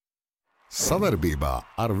Sadarbībā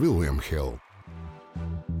ar William Hill.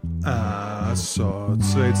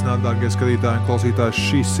 Sveicināti, dārgie skatītāji un klausītāji.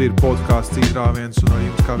 Šis ir podcasts Īrāviens un ar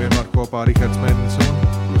jums kā vienmēr kopā Rihards Mēdnis un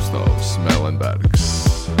Gustavs Melenbergs.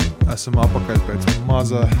 Esam apakaļ pēc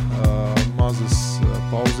mazas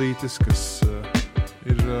pauzītes, kas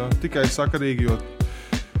ir tikai sakarīgi, jo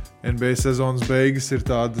NBA sezonas beigas ir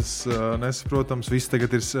tādas nesaprotams. Viss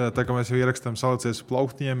tagad ir, tā kā mēs jau ierakstām, salicies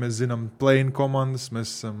plauktiņiem, mēs zinām play-in komandas,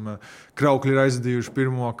 mēs esam Kraukļi ir aizvadījuši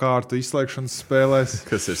pirmo kārtu izslēgšanas spēlēs.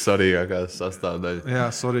 Kas ir svarīgākā sastāvdaļa. Jā,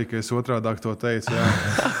 sorry, ka es otrādāk to teicu, jā.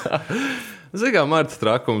 Zini, kā Marta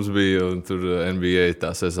trakums bija, un tur NBA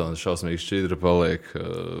tā sezona šausmīgi šķidra paliek,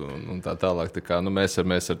 un tā tālāk. Tā kā, mēs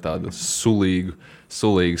ar tādu sulīgu,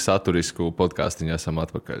 saturisku podcastiņu esam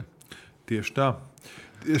atpakaļ. Tieši tā.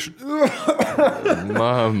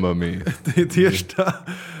 Mamma mia. Tieši tā.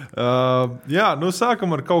 Jā,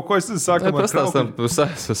 sākam ar kaut ko. Sākam ar Kraukļiem.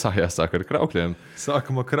 Jāsāk ar Kraukļiem.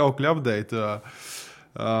 Sākam ar Kraukļu update.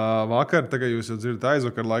 Vakar, tagad jūs jau dzirdat,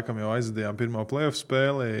 aizvakar laikam jau aizvadījām pirmo playoff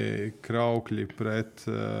spēli. Kraukļi pret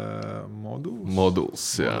Moduls.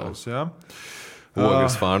 Jā.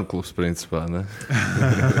 Ogres fānu klubs principā, ne?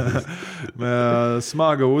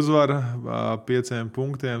 Smaga uzvara, 5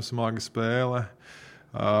 punktiem, smaga spēle.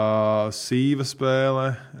 Sīva spēle.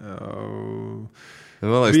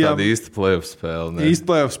 Man liekas, tāda īsta playoff spēle. Ne? Īsta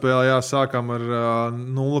playoff spēle, jā, sākām ar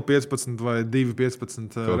 0-15 vai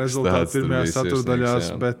 2-15 rezultātu pirmajās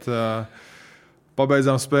ceturdaļās, bet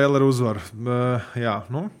pabeidzām spēli ar uzvaru. Jā,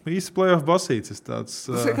 īsta playoff basītis. Tas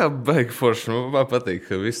ir kā baigi forši. Man patīk,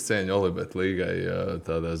 ka visi cieņa Olibet līgai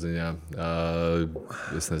tādā ziņā.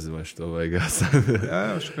 Es nezinu, vai to vajagās. Jā,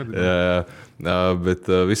 škart.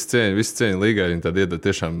 Bet visi cieņa līgai. Tad iedod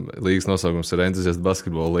tiešām līgas nosaukums ir entuziastu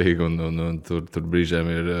basketbola līga, un tur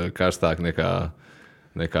brīžiem ir karstāk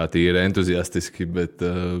nekā tīri entuziastiski, bet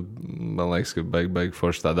man liekas, ka baigi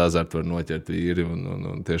forši tādu azartu var noķert vīri,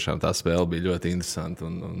 un tiešām tā spēle bija ļoti interesanta,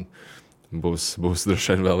 un būs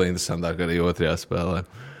droši vien vēl interesantāk arī otrajā spēlē.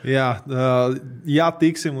 Jā,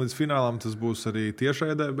 tiksim līdz finālam, tas būs arī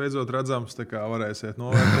tiešraidē beidzot redzams, tā kā varēsiet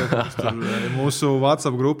novērtēt. Tur mūsu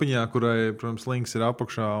WhatsApp grupiņā, kurai, protams, links ir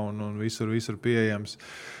apakšā un visur pieejams.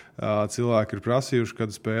 Cilvēki ir prasījuši,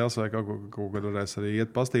 kad spēles vai kaut kad varēs arī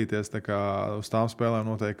iet pastīties, tā kā uz tām spēlēm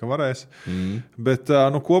noteikti varēs. Bet,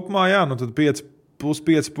 kopumā, tad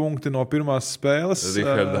 5 punkti no pirmās spēles.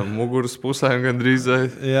 Rihardam muguras pusēm gandrīz.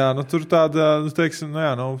 Jā, tur tāda, teiksim,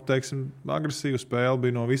 agresīva spēle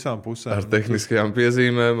bija no visām pusēm. Ar tehniskajām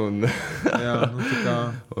piezīmēm. Jā, tā kā...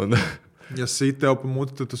 Ja sit tev pa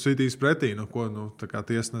muti, tad tu sitīs pretī. Tā kā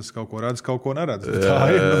tiesnesis kaut ko redz, kaut ko neredz.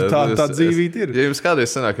 Tā dzīvība ir. Ja jums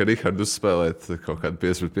kādreiz sanāk ar Rihardu uzspēlēt kaut kādu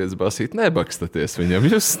 5-5 basīti, nebakstaties viņam,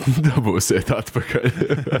 jūs dabūsiet atpakaļ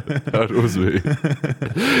ar uzviju.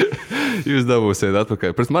 Jūs dabūsiet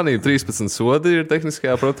atpakaļ. Pret manīm 13 sodi ir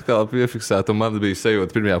tehniskajā protokolā piefiksēta, un man bija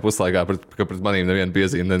sajūta pirmajā puslaikā, ka pret manīm neviena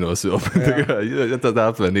piezīme nenosilpa. Tad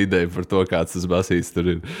aptuveni ideja par to, kāds tas basīts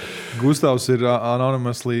tur ir. Gustavs ir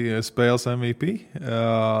anonymously spēles MVP,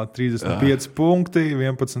 35 punkti,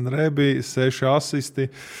 11 rebi, 6 asisti,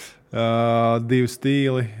 2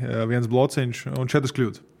 stīli, 1 blociņš un 4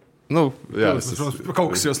 kļūdas. Jā,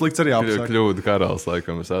 kaut kas jau slikts arī apsaka. Kļūda karalis,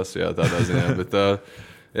 laikam, es esmu, tādā ziņā. Bet,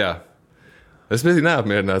 jā, es biju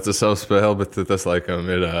neapmierināts ar savu spēli, bet tas, laikam,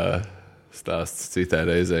 ir stāsts citai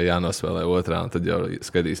reizē jānospēlē otrā, un tad jau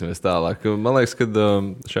skatīsimies tālāk. Man liekas, ka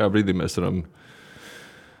šajā brīdī mēs varam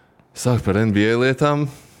sākt par NBA lietām.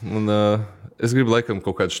 Un, es gribu laikam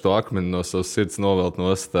kaut kādu šo akmeni no savas sirds novelt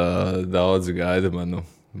nost. Daudzi gaida manu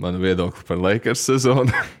viedokli par Lakers sezonu.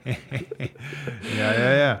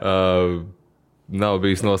 Jā. Nav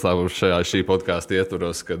bijis noslēpums šī podkāsta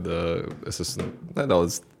ietvaros, kad es esmu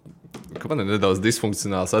man ir nedaudz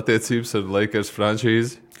disfunkcionāls attiecības ar Lakers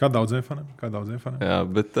frančīzi. Kā daudziem faniem? Jā,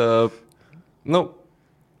 bet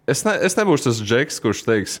es nebūšu tas džeks, kurš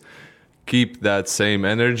teiks keep that same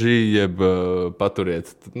energy, jeb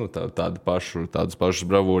paturiet tādus pašus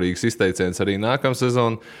bravūrīgus izteicienus arī nākamā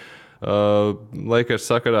sezona Lakers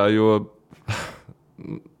sakarā, jo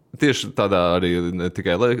tieši tādā arī ne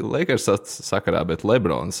tikai Lakers sakarā, bet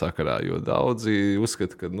Lebrona sakarā, jo daudzi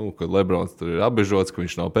uzskata, ka Lebrons tur ir apbežots, ka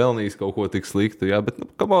viņš nav pelnījis kaut ko tik sliktu, jā, bet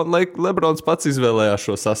Lebrons pats izvēlējās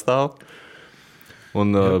šo sastāvu.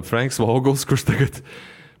 Un Franks Vogels, kurš tagad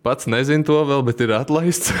pats nezinu to vēl, bet ir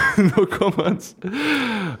atlaists no komandas.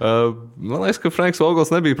 Man liekas, ka Franks Vogels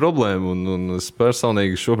nebija problēma, un es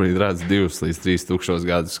personīgi šobrīd redzu 2 līdz 3 tūkstošus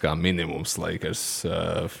gadus kā minimums Lakers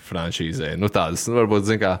franšīzē. Tādas, varbūt,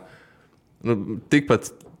 tikpat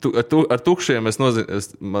ar tukšiem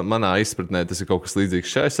manā izpratnē tas ir kaut kas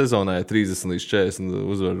līdzīgs šai sezonai, 30 līdz 40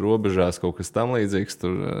 uzvaru robežās, kaut kas tam līdzīgs,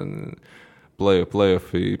 tur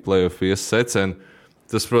play-off ieseceni.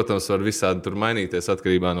 Tas, protams, var visādi tur mainīties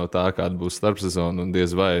atkarībā no tā, kāda būs starpsezona, un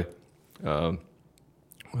diez vai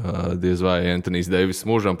Antonijs Deivis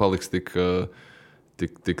mūžam paliks tik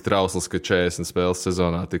trausls, ka 40 spēles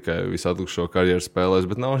sezonā tikai visu atlikušo karjeru spēlēs,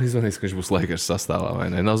 bet nav arī zvanīts, ka viņš būs Lakers sastāvā,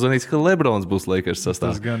 vai ne? Nav zvanīts, ka Lebrons būs Lakers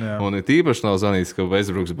sastāvā. Un īpaši nav zvanīts, ka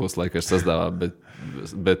Westbrooks būs Lakers sastāvā,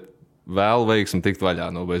 bet vēl veiksmi tikt vaļā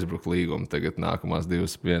no Westbrook līguma tagad nākamās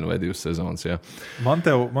 1 vai 2 sezonas. Jā. Man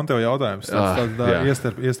tev jautājums.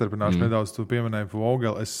 Iestarpināšu nedaudz, tu pieminēji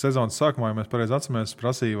Vogeli. Es sezonas sākumā, ja mēs pareizi atceramies,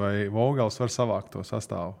 prasīju, vai Vogelis var savākt to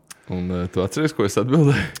sastāvu. Un tu atceries, ko es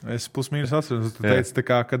atbildēju? Es plus-mínus atceros. Tu teici, tā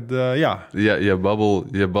kā, kad jā. Ja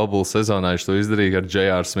Bubble sezonā viņš to izdarīja ar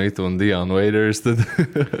J.R. Smithu un Dionu Waiters, tad...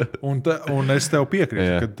 un es tev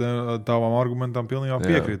piekrītu, ka tavam argumentam pilnībā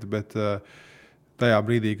piekrītu, bet tajā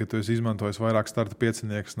brīdī, kad tu esi izmantojis vairāk starta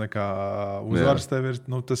piecinieks nekā uzvaras,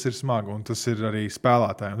 tas ir smagi, un tas ir arī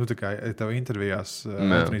spēlētājiem. Tikai tev intervijās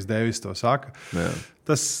Antonijs Deivis to saka. Jā.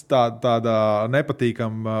 Tas tādā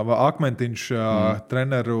nepatīkama akmentiņš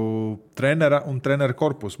trenera un trenera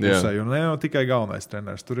korpusu pusē. Un ne jau tikai galvenais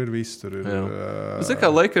treneris, tur ir viss. Tur ir, Zini, kā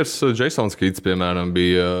Lakers Jasons Kids, piemēram,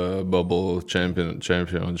 bija Bubble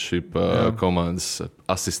Championship komandas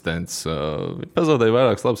asistents. Pazaudēja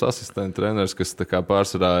vairākus labus asistentu trenerus, kas tā kā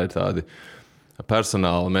pārsvarā ir tādi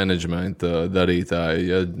personāla menedžmenta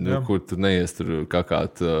darītāji, kur tu neies tur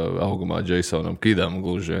kakāt augumā Jasonam Kidam,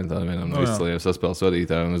 gluži vienam no izciliem saspēles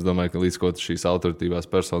vadītājiem. Un es domāju, ka līdz ko šīs autoritīvās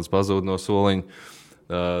personas pazūd no soliņa,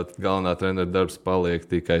 galvenā trenera darbs paliek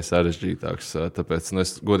tikai sarežģītāks. Tāpēc,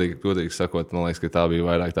 es godīgi sakot, man liekas, ka tā bija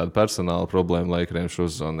vairāk tāda personāla problēma Lakeriem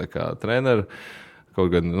šosezon nekā trenera. Kaut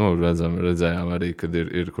gan redzējām arī, kad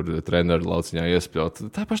ir kur treneru lauciņā iespļaut.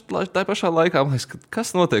 Tā pašā laikā, man liekas,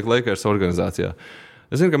 kas notiek Lakers organizācijā?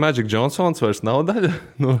 Es zinu, ka Magic Johnsons vairs nav daļa,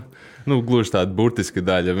 gluži tāda burtiska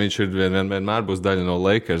daļa. Viņš ir vienmēr būs daļa no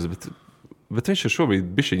Lakers, bet viņš ir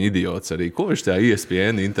šobrīd bišķiņ idiots arī. Ko viņš tajā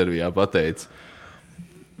ESPN intervijā pateica?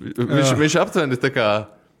 Viņš aptuveni tā kā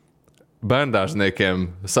bērndārzniekiem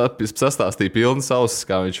sastāstīja pilnas ausis,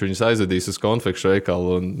 kā viņš viņus aizvedīs uz konfekšu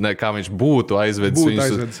veikalu, un kā viņš būtu aizvedis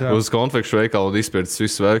viņus uz konfekšu veikalu un izpircis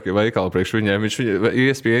visu veikalu priekš viņiem. Viņš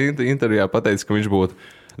ESPN intervijā pateica, ka viņš būtu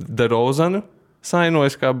DeRozanu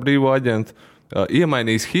sainojis kā brīvo aģentu,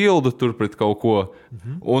 iemainījis Hildu tur pret kaut ko,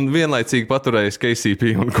 un vienlaicīgi paturējis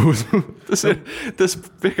KCP un Kuzmu. Tas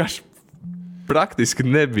vienkārši praktiski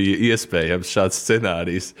nebija iespējams šāds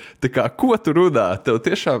scenārijs. Tā kā, ko tu runā? Tev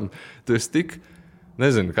tiešām, tu esi tik,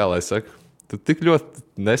 nezinu, kā lai saka, tu tik ļoti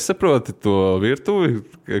nesaproti to virtuvi,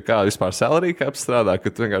 kā vispār salary cap strādā,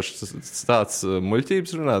 ka tu vienkārši tāds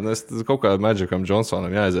muļķības runā. Es kaut kā Magicam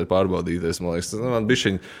Johnsonam jāaiziet pārbaudīties, man liekas. Man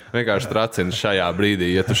bišķiņ vienkārši tracina šajā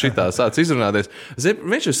brīdī, ja tu šitā sāc izrunāties.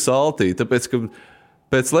 Viņš ir saltī, tāpēc, ka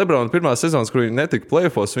pēc Lebrona pirmās sezonas, kur viņi netika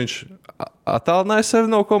play-offos, viņš attālināja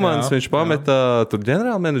sevi no komandas, viņš pameta tur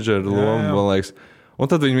ģenerālmenedžera lomu, man liekas,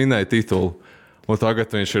 un tad viņi vinēja titulu. Un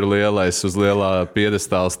tagad viņš ir lielais uz lielā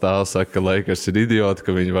piedestāla stāv, saka, ka Lakers ir idioti,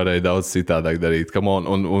 ka viņi varēja daudz citādāk darīt.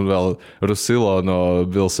 Un vēl Rusilo no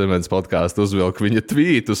Bill Simmons podcastu uzvilka viņa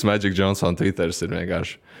tweetus, Magic Johnson Twitters ir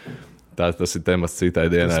vienkārši. Tas ir temats citai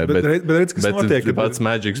dienai. Bet pats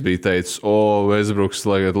Magics bija teicis, Westbrooks,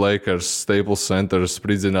 Lakers, Staples Center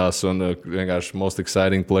spridzinās un vienkārši most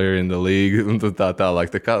exciting player in the league un tā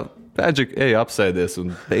tālāk. Tā kā Magic apsēdies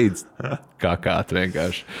un beidz kākāt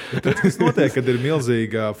vienkārši. Tas notiek, kad ir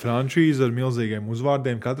milzīga frančīze ar milzīgiem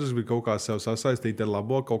uzvārdiem. Katrs bija kaut kā sev sasaistīt ar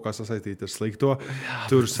labo, kaut kā sasaistīt ar slikto.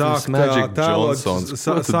 Tur sāk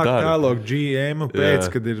tēlok GM pēc,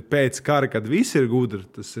 kad ir pēc kara, kad viss ir gudri.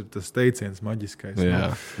 Tas ir tas teiciens maģiskais.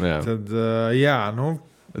 Tad,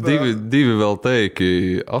 Divi vēl teiki.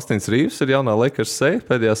 Austins Reeves ir jaunā Lakers seja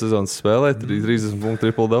pēdējā sezonas spēlē, 30 punktu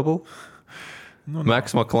triple-double.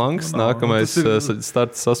 Maks Maklangs, nākamais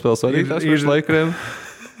starts saspēles vadītājs priekš Lakeriem.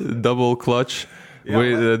 Double clutch.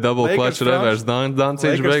 Double clutch reverse danciņš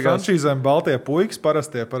beigās. Lakers frančīzēm baltie puikas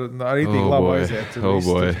parastie arī tik labi aiziet.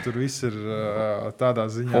 Tur viss ir tādā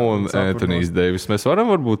ziņā. Un Antonijs Deivis. Mēs varam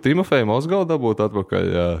varbūt Timofeju Mozgau dabūt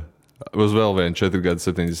atpakaļ. Uz vēl vienu 4 gadu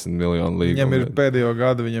 70 miljonu līgumu. Viņam ir pēdējo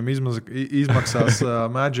gadu, viņam izmaksās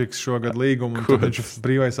Magics šogad līgumu, un tad viņš ir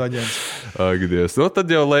brīvais aģents. Dievs. Tad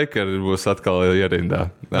jau Lakers būs atkal ierindā.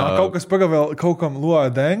 Kaut kas pagavēl, kaut kam Loa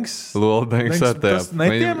Dengs. Loa Dengs ar tev. Tas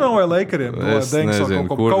netiem nav vai Lakeriem? Loa Dengs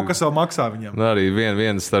kaut kas vēl maksā viņam. Arī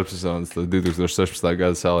viena starpsezonas 2016.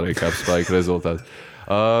 gada salary cap spēka rezultāts.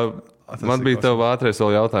 Man bija tev ātrais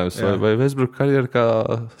vēl jautājums, vai Westbrook karjera kā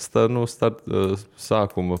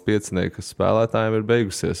sākuma piecinieka spēlētājiem ir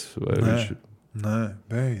beigusies? Nē,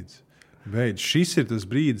 beidz. Šis ir tas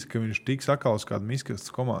brīdis, kad viņš tiks atkal uz kādu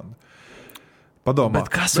miskastes komandu. Padomā. Bet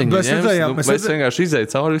kas viņu ņems? Mēs vienkārši izēju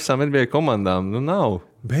cauri visām NBA komandām. Nav.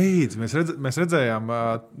 Beidz. Mēs redzējām,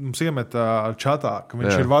 mums iemet čatā, ka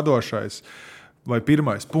viņš ir vadošais vai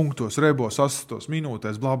pirmais punktos, rebos, asistos,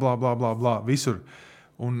 minūtēs, blā, blā, blā, blā, blā, visur.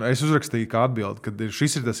 Un es uzrakstīju kā atbildi, ka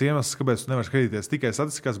šis ir tas iemesls, kāpēc tu nevari skatīties tikai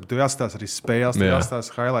statistikās, bet tev jāstāsta arī spēles, tev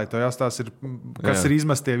jāstāsta highlight, tev jāstāsta, kas ir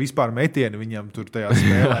izmestie vispār metieni viņam tur tajā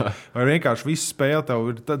spēlē. Vai vienkārši visu spēli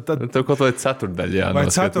tev ir... Tev kaut vai ceturdaļa jānoskatās. Vai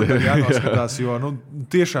ceturdaļa jānoskatās, jo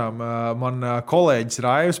tiešām man kolēģis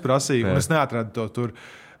Raivs prasīja, un es neatradu to tur.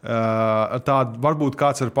 Tāda varbūt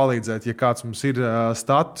kāds var palīdzēt, ja kāds mums ir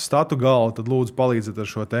statu galva, tad lūdzu palīdziet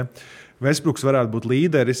ar šo te. Westbrooks varētu būt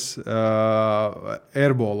līderis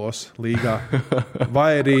airballos līgā.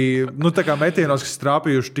 Vai arī, tā kā metienos, kas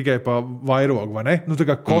trāpījuši tikai pa vairogu, vai ne? Tā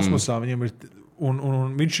kā kosmosā viņam ir,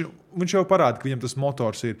 un viņš jau parāda, ka viņam tas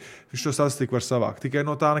motors ir. Viņš to statistiku var savākt. Tikai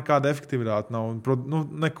no tā nekāda efektivitāte nav.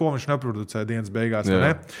 Neko viņš neproducē dienas beigās, vai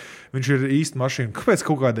ne? Viņš ir īsti mašīna. Kāpēc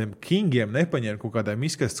kaut kādiem kingiem nepaņēma kaut kādai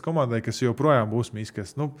miskastes komandai, kas joprojām būs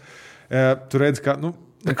miskastes? Tu redz, ka...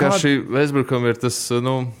 Kā šī Westbrookam ir tas,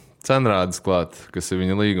 cenrādes klāt, kas ir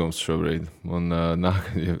viņa līgums šobrīd. Un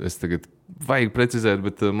es tagad vajag precizēt,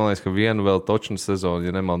 bet man liekas, ka vienu vēl točnu sezonu,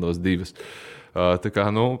 ja nemaldos 2. Tā kā,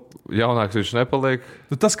 jaunāks viņš nepaliek.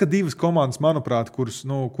 Tas, ka 2 komandas, manuprāt,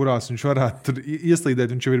 kurās viņš varētu tur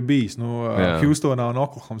ieslīdēt, viņš jau ir bijis. Houstonā un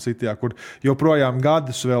Oklahoma Cityjā, kur joprojām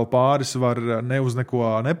gadus vēl pāris var ne uz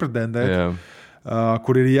neko nepretendēt. Jā.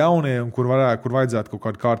 Kur ir jaunie un kur vajadzētu kaut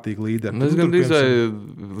kādu kārtīgu līderi. Es gandrīz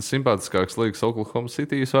vai simpātiskāks liekas Oklahoma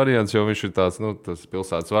City's variants, jo viņš ir tāds, tas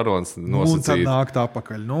pilsētas varonis nosacīt. Un tad nākt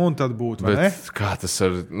apakaļ, un tad būtu, vai ne? Bet kā tas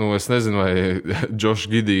ar, es nezinu, vai Josh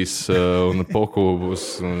Giddijs un Poku būs,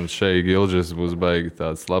 un Shea Gilgeous būs baigi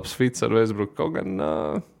tāds labs fits ar Westbrook, kaut gan...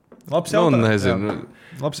 Labs jautājums. Nezinu.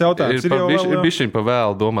 Labs jautājums. Ir bišķiņ pa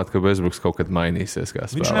vēlu domāt, ka Westbrooks kaut kad mainīsies kā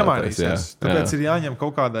spēlētājs. Viņš nemainīsies. Tāpēc ir jāņem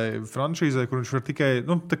kaut kādai franšīzai, kur viņš var tikai,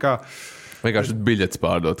 tā kā... Vienkārši biļetes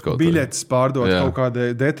pārdot kaut kaut kādai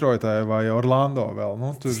Detroitai vai Orlando vēl.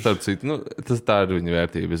 Starp citu, tā ir viņa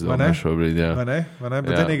vērtība, es domāju, šobrīd. Jā. Vai ne?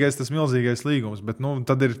 Bet vienīgais tas milzīgais līgums. Bet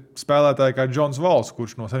tad ir spēlētāji kā Johns Walls,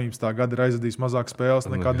 kurš no 17. gada ir aizvadījis mazāk spēles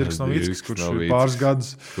nekā Dirks Nowitzkis, kurš ir pāris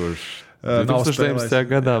gadus. 2017.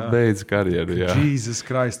 gadā beidz karjeru. Jesus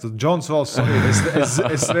Christ. Johns Walls,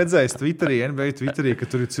 es redzēju Twitterī, NBA Twitterī, ka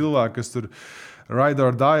tur ir cilvēki, kas tur ride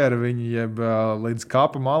or die ar viņu, jeb līdz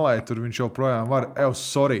kāpa malai, tur viņš joprojām var,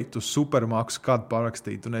 tu supermaksu kādu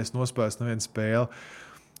parakstīt, un es nospēju nevienu spēli.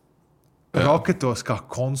 Roketos kā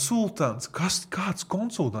konsultants. Kāds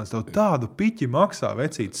konsultants tev tādu piķi maksā,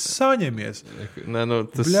 vecītis? Saņemies.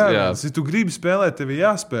 Tas, ja tu gribi spēlēt, tev ir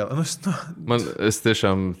jāspēlē. Es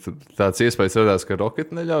tiešām tāds iespējas radās, ka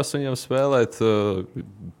Rocket neļaus viņam spēlēt,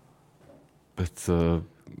 bet,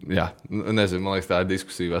 nezinu, man liekas, tā ir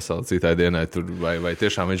diskusija vesela citai dienai, tur, vai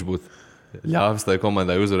tiešām viņš būtu ļāvis tai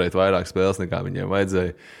komandai uzvarēt vairāk spēles, nekā viņiem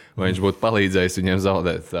vajadzēja, vai viņš būtu palīdzējis viņiem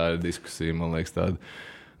zaudēt. Tā ir diskusija, man liekas, tāda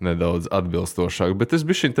nedaudz atbilstošāk. Bet es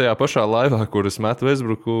bišķiņ tajā pašā laivā, kur es metu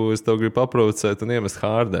Westbrooku, es tev gribu paprovocēt un iemest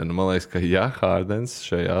Hardenu. Man liekas, ka Hardens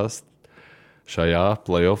šajā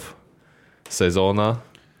playoff sezonā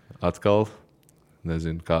atkal,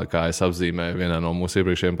 nezinu, kā es apzīmēju vienā no mūsu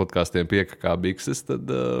iepriekšējiem podkastiem pieka kā bikses, tad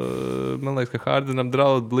man liekas, ka Hardenam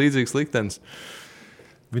draud līdzīgs liktenis.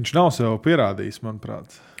 Viņš nav sev pierādījis,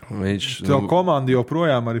 manuprāt. Tev komanda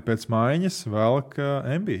joprojām arī pēc maiņas velk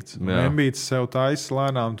Embiids. Embiids sev taisa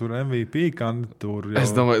lēnām tur MVP kandidatūru.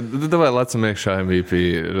 Es domāju, lecam iekšā MVP.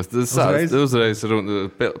 Uzreiz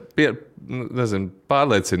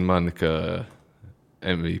pārliecina mani, ka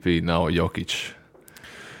MVP nav Jokic.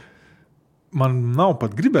 Man nav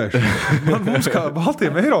pat gribēšana. Mums kā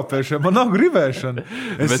baltiem eiropiešiem, man nav gribēšana.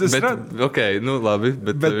 Labi,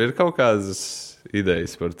 bet ir kaut kādas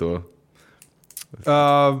idejas par to.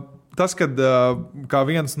 Tas, kad kā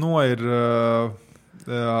viens no ir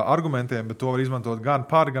argumentiem, bet to var izmantot gan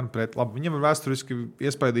par, gan pret. Labi, viņam ir vēsturiski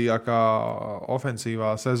iespaidīgākā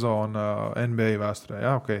ofensīvā sezona NBA vēsturē.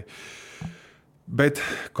 Jā, okay. Bet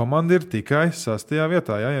komanda ir tikai 6.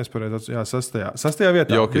 vietā. Jā, ja es pareizi atceros. Jā, 6.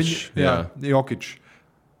 vietā. Jokic. Jokic.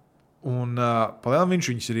 Un palielam viņš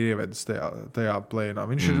viņus ir ievedis tajā plēnā.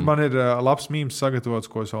 Man ir labs mīms sagatavots,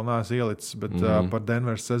 ko es vēl neesmu ielicis, bet par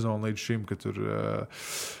Denveras sezonu līdz šim, ka tur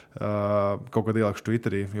kaut kad ielakšu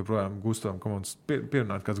Twitterī, joprojām Gustavam komandas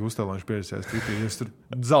pierunāt, kāds Gustavs viņš pierasījās Twitterī. Es tur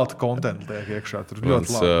zelta kontentu liek iekšā. Tur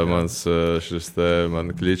ļoti labi.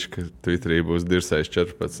 Man klička Twitterī būs Dirsējs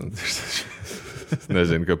 14.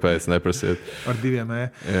 Nezinu, kāpēc neprasiet. Ar 2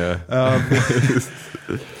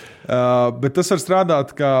 bet tas var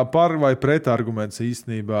strādāt kā par vai pret arguments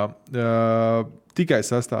īstenībā. Tikai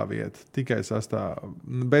sastāviet.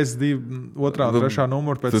 Bez 2, 2 un 3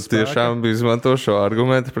 numuru pēc spēka. Tu tiešām izmanto šo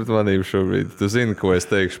argumentu pret manību šobrīd. Tu zini, ko es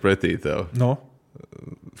teikšu pretī tev. No?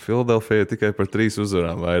 Filadelfija tikai par 3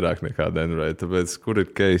 uzvarām vairāk nekā Denverai. Tāpēc, kur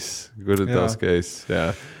ir case? Kur ir tavs case?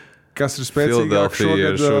 Jā. Kas ir spēcīgāk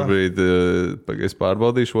šogad? Šobrīd, es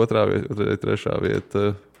pārbaudīšu 2. vai 3.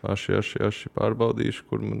 vieta. Aši pārbaudīšu,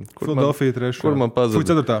 kur man pazuda.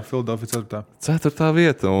 Filadelfija 4. 4.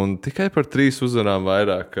 vieta, un tikai par 3 uzvarām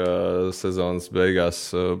vairāk sezonas beigās.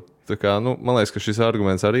 Tā kā, man liekas, ka šis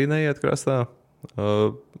arguments arī neiet krastā.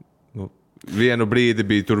 Vienu brīdi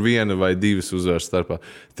bija tur 1 vai 2 uzvaras starpā.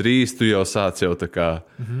 3 tu jau sāc jau tā kā...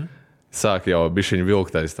 Sāk jau bišķiņu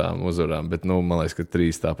vilktais tām uzvarām, bet, man liekas, ka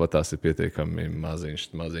 3 tāpat tās ir pietiekami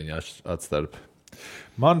maziņi atstarp.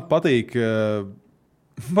 Man patīk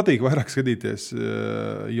vairāk skatīties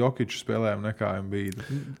Jokiču spēlēm nekā Embiidu.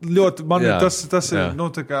 Ļoti, tas ir,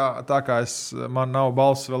 tā kā man nav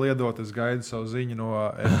balss vēl iedot, es gaidu savu ziņu no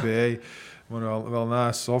NBA. Man vēl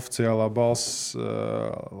neesmu oficiālā balss,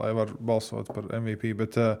 lai var balsot par MVP.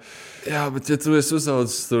 Bet, jā, bet ja tu esi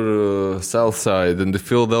uzaudzis tur Southside un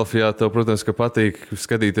Philadelphijā, tev, protams, ka patīk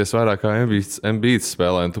skatīties vairāk kā Embiid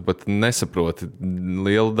spēlē, un tu pat nesaproti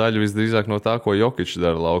lielu daļu visdrīzāk no tā, ko Jokic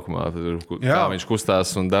dara laukumā. Kā viņš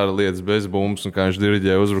kustās un dara lietas bez bumbas, un kā viņš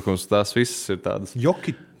diriģē uzbrukums. Tās visas ir tādas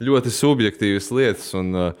ļoti subjektīvas lietas.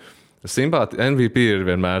 Un, MVP ir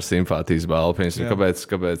vienmēr simpātijas balva.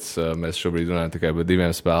 Kāpēc mēs šobrīd runājam tikai par 2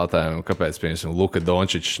 spēlētājiem? Kāpēc, piemēram, Luka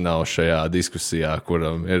Dončičs nav šajā diskusijā,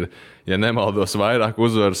 kuram ir, ja nemaldos, vairāk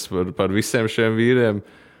uzvaras par visiem šiem vīriem?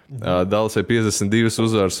 Dallas ir 52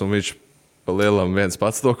 uzvaras, un viņš pa lielam viens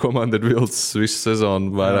pats to komandu ir vilcis visu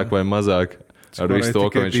sezonu, vairāk vai mazāk. Ar visu to,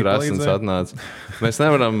 ka viņš ir esams atnācis.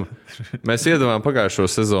 Mēs iedavām pagājušo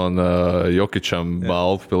sezonu Jokičam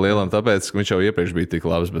balvu pa lielam, tāpēc, ka viņš jau iepriekš bija tik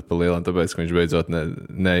labs, bet pa lielam tāpēc, ka viņš beidzot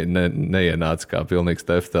neienāca kā pilnīgs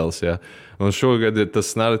teftels. Ja. Un šogad ir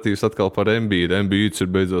tas narratīvs atkal par Embiidu. Embiids ir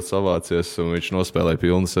beidzot savācies, un viņš nospēlēja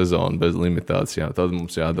pilnu sezonu bez limitācijām. Tad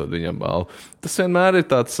mums jādod viņam balvu. Tas vienmēr ir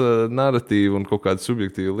tāds narratīvu un kaut kādu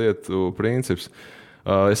subjektīvu lietu princips.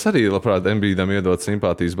 Es arī labprāt Embiidam iedot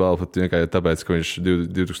simpātijas balvu, tikai tāpēc, ka viņš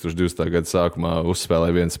 2020. gada sākumā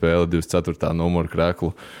uzspēlēja 1 spēli 24. numuru kreklu.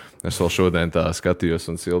 Es vēl šodien tā skatījos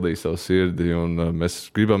un sildīju savu sirdi, un mēs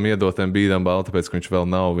gribam iedot Embiidam balvu, tāpēc, ka viņš vēl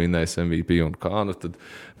nav vinnējis MVP. Un kā tad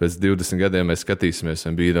pēc 20 gadiem mēs skatīsimies,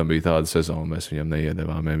 Embiidam bija tāda sezona, mēs viņam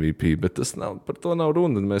neiedevām MVP, bet par to nav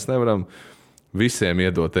runa, mēs nevaram visiem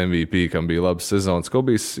iedot MVP, kam bija labas sezonas.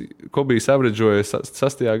 Kobijs averaģoja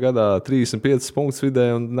 6. gadā 35 punktus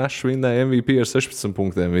vidēji, un Nash vinnēja MVP ar 16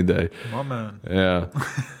 punktiem vidēji. Jā.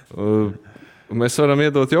 Mēs varam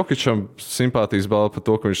iedot Jokičam simpātijas balvu par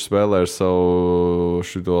to, ka viņš spēlē ar savu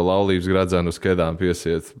šito laulības gradzenu uz kedām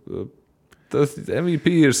piesiet. Tas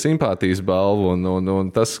MVP ir simpātijas balva,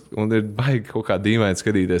 un ir baigi kaut kā dīvaini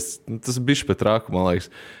skatīties. Tas bišķi pat rāku, man liekas,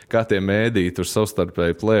 kā tie mēdīji tur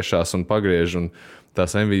savstarpēji plēšās un pagriež, un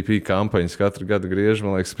tās MVP kampaņas katru gadu griež.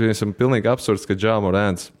 Man liekas, pilnīgi absurds, ka Ja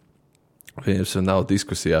Morants nav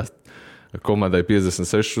diskusijās. Komandai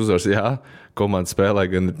 56 uzvaras, jā, komanda spēlē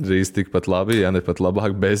gan drīz tikpat labi, ja ne pat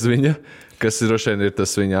labāk bez viņa, kas droši vien ir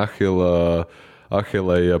tas viņa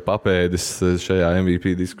Ahilei papēdis šajā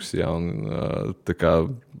MVP diskusijā, un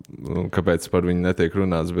kāpēc par viņu netiek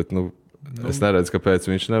runāts, bet es neredzu, kāpēc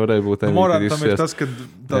viņš nevarēja būt MVP. Morantam ir tas, ka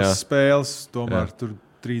tās spēles tomēr tur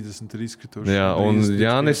 30 ir izkrituši. Jā, un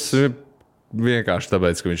Jānis vienkārši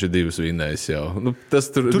tāpēc, ka viņš ir 2 vinnējis jau. Tas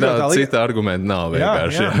tur cita argumenta nav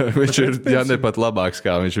vienkārši. Jā. Viņš ir ne pat labāks,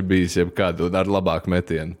 kā viņš ir bijis jebkad, un ar labāku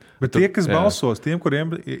metienu. Bet tie, kas balsos, tiem,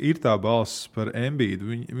 kuriem ir tā balss par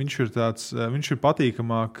Embiidu, viņš ir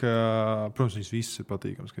patīkamāk, protams, viņus visus ir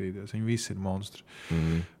patīkams skatīties, viņi visi ir monstri.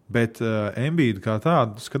 Bet Embiidu kā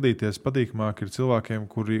tādu skatīties patīkamāk ir cilvēkiem,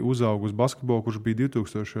 kuri uzauga uz basketbolu, kurš bija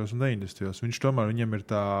 2000. un 90. Viņš tomēr viņam ir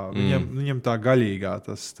tā, viņam tā gaļīgā,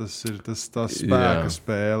 tas ir tas spēka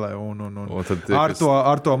spēle. Un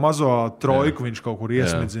ar to mazo trojku viņš kaut kur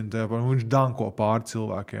iesmidzina, viņš danko pār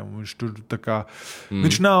cilvēkiem. Viņš tur tā kā,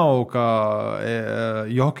 viņš nav kā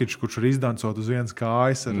Jokic, kurš var izdancot uz vienas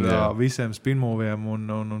kājas ar visiem spinmoviem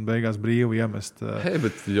un beigās brīvi iemest.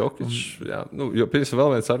 Bet Jokic, jo pirms vēl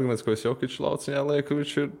viens arguments, ko es Jokic lauciņā lieku,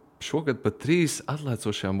 viņš ir šogad pat 3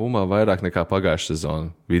 atlēcošajām bumbām vairāk nekā pagājušā sezona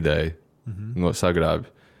vidēji no sagrābi.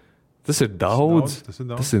 Tas ir daudz.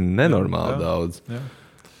 Tas ir nenormāli daudz.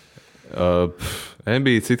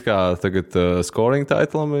 Embiids it kā tagad scoring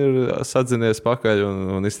titlam ir sadzinies pakaļ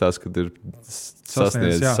un izstāsta, kad ir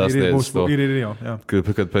sasniedz to.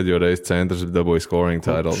 Kad pēdējo reizi centrs dabūja scoring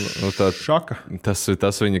title.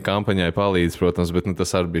 Tas viņa kampaņai palīdz, protams, bet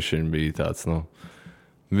tas arī bija tāds,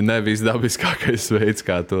 nevis dabiskākais veids,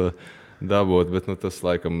 kā to dabūt, bet tas,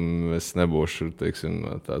 laikam, es nebūšu,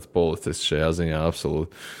 teiksim, tāds policists šajā ziņā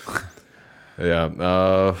absolūti.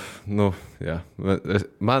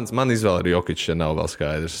 Man izvēle ar Jokic nav vēl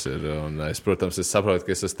skaidrs. Protams, es saprotu,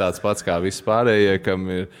 ka es esmu tāds pats kā visi pārējie,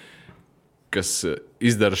 kas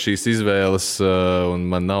izdara šīs izvēles, un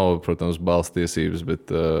man nav, protams, balstiesības,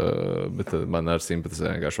 bet man ar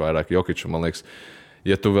simpatizē vienkārši vairāk Jokic, un man liekas,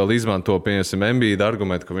 ja tu vēl izmanto, pieņemsim, Embiida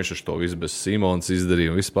argumentu, ka viņš ar to visu bez Simons izdarīja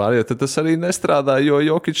un vispār, tad tas arī nestrādā, jo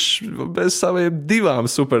Jokic bez saviem 2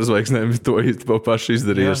 superzvaigznēm to pašu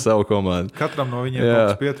izdarīja ar savu komandu. Katram no viņiem kaut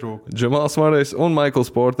kas pietrūka. Jamals Murrejs un Michaels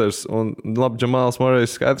Porters, un labi, Jamals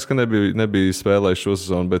Murrejs skaidrs, ka nebija spēlējis šo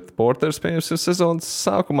sezonu, bet Porters, pieņemsim, sezonas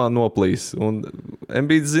sākumā noplīs, un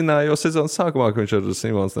Embiids zināja jau sezonas sākumā, ka viņš ar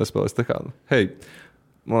Simons nespēlēs. Tā kā,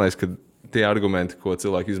 man liekas, ka tie argumenti, ko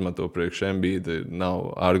cilvēki izmanto priekš Embiida,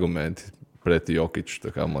 nav argumenti pret Jokiču. Tā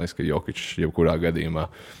kā man liekas, ka Jokičs jebkurā gadījumā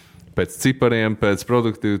pēc cipariem, pēc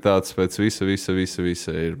produktivitātes, pēc visa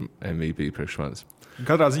ir MVP priekš manis.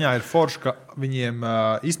 Katrā ziņā ir forši, ka viņiem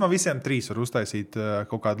īstenībā visiem 3 var uztaisīt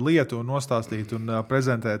kaut kādu lietu un nostāstīt un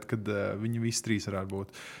prezentēt, kad viņi visi 3 varētu būt.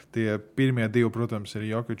 Tie pirmie 2, protams, ir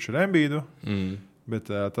Jokič ar Embiidu. Bet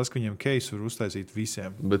tas, ka viņiem case var uztaisīt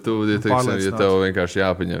visiem. Bet tu, ja tev vienkārši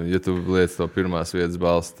jāpaņem, ja tu liec to pirmās vietas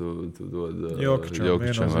balstu, tu dod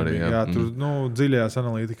Jokičam arī. Jā, tur dziļajās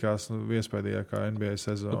analītikās iespējā kā NBA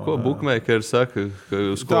sezona. Ko bookmakeri saka?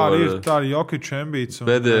 Tā ir Jokič, Embiids.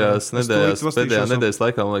 Pēdējā nedēļas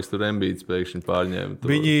laikā, man liekas, tur Embiids pēkšņi pārņēma.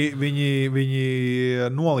 Viņi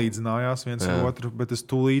nolīdzinājās viens otru, bet es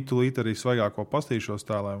tūlīt arī svaigāko pastīšos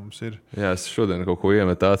tā, lai mums ir. Jā, es šodien kaut ko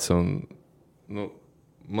iemet tāds un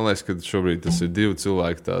man liekas, ka šobrīd tas ir 2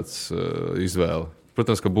 cilvēku tāds izvēle.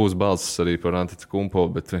 Protams, ka būs balss arī par Antetokounmpo,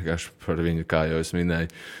 bet vienkārši par viņu, kā jau es minēju,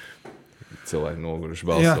 cilvēki noguruši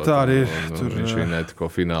balsot. Jā, tā arī ir. Viņš vinēja ko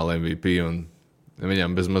fināla MVP, un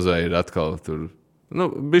viņam bez mazai ir atkal tur.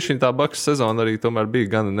 Bišķiņ tā Bucks sezona arī tomēr bija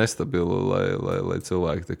gan nestabila, lai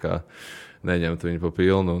cilvēki tā kā neņemtu viņu pa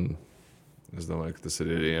pilnu. Un es domāju, ka tas ir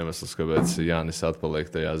iemesls, kāpēc Jānis atpaliek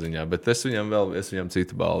tajā ziņā. Bet es viņam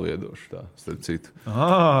citu balvu iedošu. Tā, starp citu.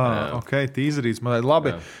 Ok, tīzerīts.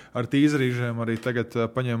 Labi, ar tīzerīžiem arī tagad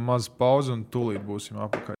paņem mazu pauzi un tūlīt būsim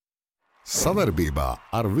atpakaļ. Savarbībā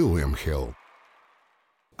ar William Hill.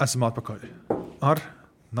 Esam atpakaļ ar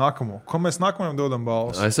nākamo. Ko mēs nākamajam dodam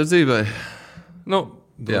balvas? Aizsardzībai?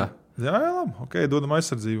 Jā. Jā, labi. Ok, dodam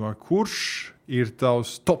aizsardzībā. Kurš ir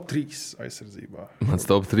tavs top 3 aizsardzībā? Mans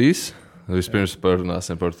top 3? Vispirms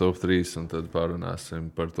parunāsim par top 3 un tad parunāsim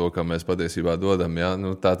par to, kā mēs patiesībā dodam. Jā?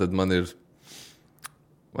 Tā tad man ir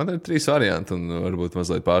 3 varianti un varbūt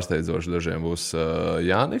mazliet pārsteidzoši dažiem būs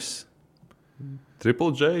Jānis,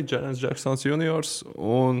 Triple J, Jaren Jacksons Juniors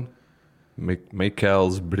un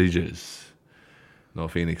Mikals Bridges no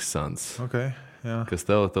Phoenix Suns. Okay, jā. Kas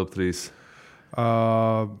tev top 3?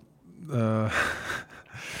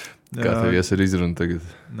 Kā tev ir izruna tagad?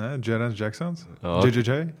 Nē, Jaren Jacksons.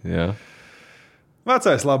 JJJ. Jā.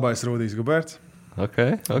 Vecais labais Rudijs Goberts.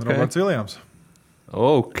 Ok. Roberts Viljams.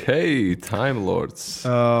 Ok, Time Lords.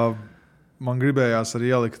 Man gribējās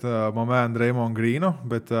arī ielikt Mamēnu Draymond Greenu,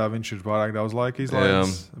 bet viņš ir pārāk daudz laika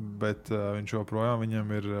izlaidis. Bet viņš joprojām viņam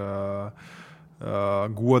ir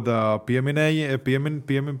godā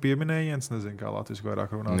pieminējiens. Nezinu, kā latviski vairāk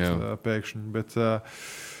runāt pēkšņi. Bet,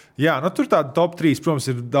 jā, tur tādi top 3, protams,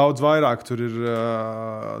 ir daudz vairāk. Tur ir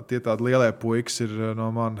tie tādi lielie puikas ir no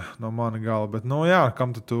mana gala. Bet, kam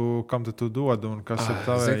tu dod un kas ir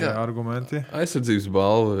tavi argumenti? Aizsardzības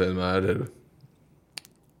balva vienmēr ir.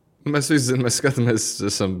 Mēs visi zinām, mēs skatāmies,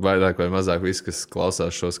 esam vairāk vai mazāk visi, kas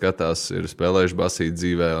klausās šo skatās, ir spēlējuši basīt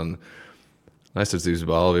dzīvē. Un aizsardzības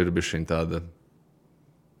balva ir bišķiņ tāda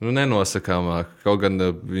nenosakāmāk. Kaut gan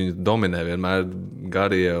viņi dominē vienmēr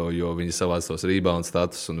garie, jo viņi savāc tos rebound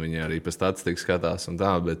status, un viņi arī pa statistiku skatās un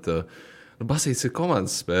tā, bet Basīts ir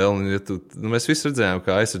komandas spēle. Ja mēs visi redzējām,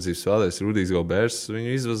 kā aizsardzības spēlētājs Rudijs Goberts.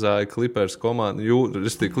 Viņu izvazāja Clippers komandu,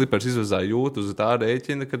 Clippers izvazāja jūtu uz tā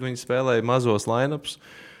rēķina, kad viņi spēlēja mazos line-ups.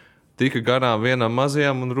 Tika garām vienam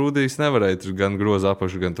mazajam, un Rudijs nevarēja tur gan grozu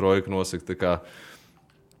apakšu, gan trojku nosakt.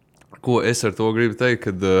 Ko es ar to gribu teikt,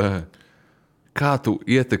 kad kā tu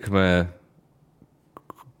ietekmē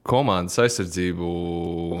komandas aizsardzību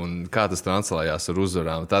un kā tas translējās ar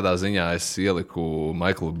uzvarām. Tādā ziņā es ieliku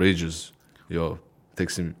Michaelu Bridges, jo,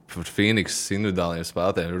 teiksim, par Phoenix individuāliem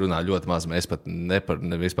spēlētājiem runā ļoti maz. Mēs pat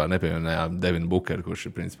vispār nepieminējām Devinu Bookeru, kurš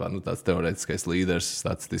ir principā tāds teorētiskais līderis,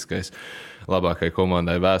 statistiskais labākai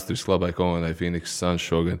komandai, vēsturiski labai komandai Phoenix Suns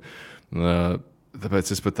šogad.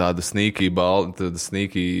 Tāpēc es pat tādu sneaky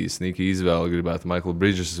izvēli gribētu Michaelu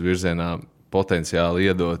Bridges virzienā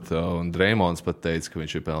potenciāli iedot, un Draymonds pat teica, ka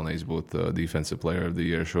viņš ir pelnījis būt Defensive Player of the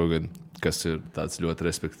Year šogad, kas ir tāds ļoti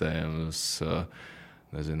respektējams,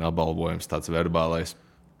 apbalvojums, tāds verbālais.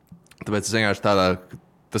 Tāpēc es vienkārši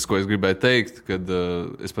tas, ko es gribēju teikt, kad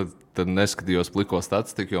es pat neskatījos pliko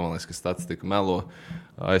statistiku, jo man liekas, ka statistika melo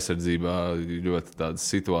aizsardzībā ļoti tādas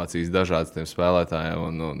situācijas dažādas tiem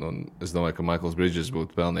spēlētājiem, un es domāju, ka Michaels Bridges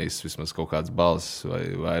būtu pelnījis vismaz kaut kāds balss vai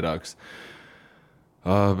vairāks.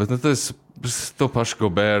 Bet to pašu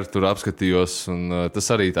Goberu tur apskatījos, un tas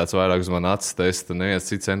arī tāds vairāk uz mani acis testa. Neviens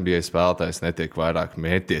cits NBA spēlētājs netiek vairāk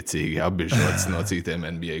mērķiecīgi apbižots no citiem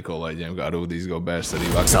NBA kolēģiem, kā Rudijs Goberts.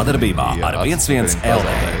 Sadarbībā ar 1-1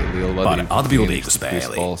 LV par atbildīgu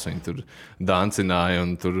spēli. Viņi tur dancināja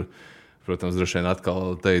un tur, protams, droši vien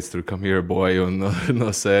atkal teica, tur come here boy un no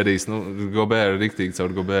sērijas. Goberu riktīgi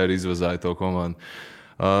caur Goberu izvazāja to komandu.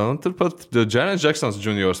 Turpat Jaren Jacksons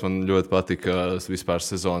Jr. Man ļoti patika vispār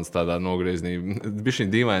sezonas tādā nogriezienī. Bija šī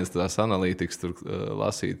dīvains tās analītikas tur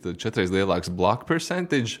lasīt. 4 lielāks block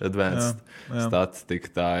percentage advanced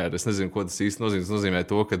statistika tā ir. Es nezinu, ko tas īsti nozīmē. Tas nozīmē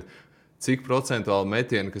to, ka cik procentuāli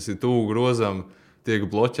metieni, kas ir tuvu grozam, tiek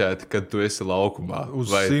bloķēti, kad tu esi laukumā.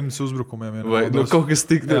 Uz 100 uzbrukumiem. Vai kaut kas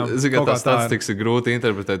tik, tā statistikas ir grūti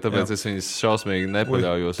interpretēt, tāpēc es viņas šausmīgi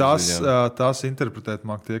nepaļaujos. Tās interpretēt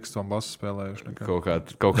māk tie, kas to basu spēlējuši. Kaut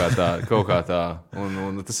kā tā.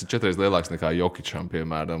 Un tas ir 4 lielāks nekā Jokičam,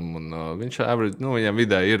 piemēram. Un viņš viņam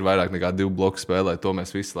vidēji ir vairāk nekā 2 bloku spēlē. To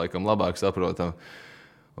mēs visi laikam labāk saprotam.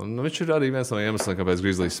 Un viņš ir arī viens no iemesliem, kāpēc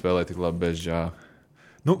Grizzlies spēlē tik labi bez Jā.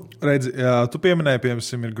 Redzi, tu pieminēji,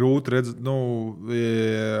 piemēram, ir grūti redzēt,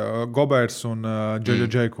 Goberts un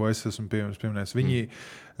JJ, ko es esmu pieminējis. Viņi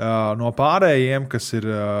no pārējiem, kas ir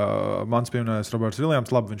mans pieminējis Roberts Viljams,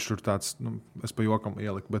 labi, viņš tur tāds, es pa jokam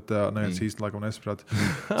ieliku, bet neviens īsti laikam nesaprāt.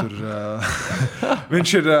 Tur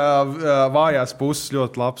viņš ir vājās puses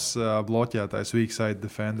ļoti labs bloķētājs, weak side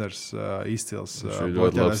defenders, izcils. Viņš ir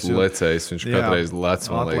ļoti labs lecējs, viņš katreiz lec,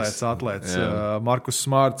 man liekas. Atlēts. Markus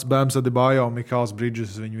Smarts, Bams Adebayo, Mikals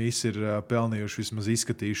Bridges, viņi visi ir pelnījuši vismaz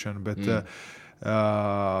izskatīšanu, bet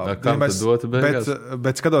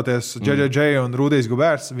bet skatoties JJ un Rudijs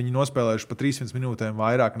Goberts, viņi nospēlējuši pa 300 minūtēm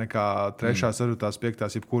vairāk nekā 3., 4.,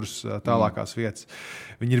 5., jebkuras tālākās vietas.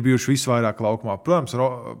 Viņi ir bijuši visvairāk laukumā. Protams,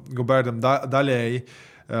 Gobertam daļēji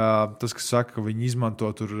tas, kas saka, ka viņi izmanto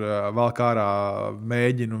tur vēl kārā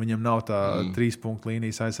mēģinu, viņam nav tā 3 punktu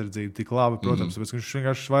līnijas aizsardzība tik laba, protams, tāpēc viņš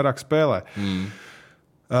vienkārši vairāk spēlē.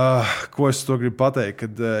 Ko es to gribu pateikt,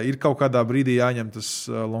 kad ir kaut kādā brīdī jāņem tas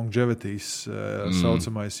longevities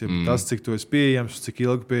saucamais, ja tas, cik tu esi pieejams, cik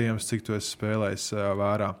ilgi pieejams, cik tu esi spēlējis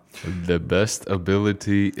vērā. The best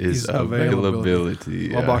ability is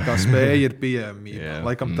availability. Labākā spēja ir pieejamība.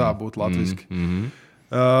 Laikam tā būtu latviski.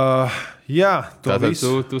 To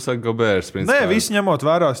visu. Tu saki Goberts, principā. Nē, visi ņemot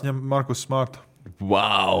vērā, es ņem Markus Smartu.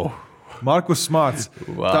 Wow! Markus Smarts.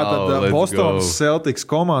 Tātad Bostonas Celtics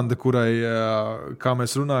komanda, kurai, kā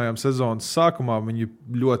mēs runājām sezonas sākumā, viņi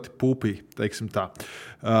ļoti pupī, teiksim tā.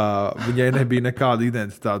 Viņai nebija nekāda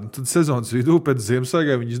identitāte. Tad sezonas vidū pēc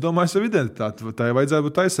Ziemassvētkiem viņi izdomāja savu identitāti. Tā vajadzēja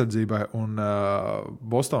būt aizsardzībai. Un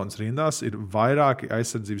Bostonas rindās ir vairāki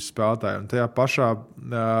aizsardzības spēlētāji. Un tajā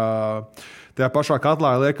pašā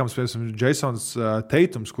katlā liekams, piemēram, Jasons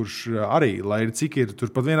Tatums, kurš arī, lai ir cik ir,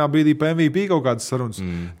 tur pat vienā brīdī pa MVP kaut kādas sarunas.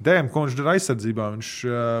 Ko viņš dara aizsardzībā?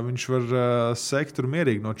 Viņš var sekt tur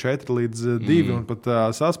mierīgi no 4 līdz 2 un pat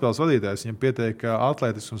saspēles vadītājs. Viņam pietiek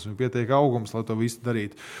atletisms, viņam pietiek augums, lai to visu darītu.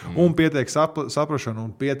 izdarīt. Un pietiek saprašana,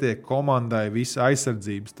 un pietiek komandai visa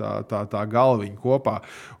aizsardzības, tā galviņa kopā.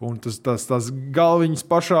 Un tas galviņas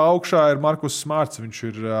pašā augšā ir Markus Smarts. Viņš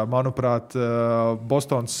ir, manuprāt,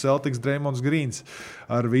 Bostonas Celtics Draymonds Greens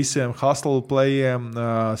ar visiem hustle playiem,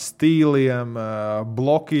 stīliem,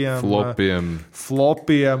 blokiem,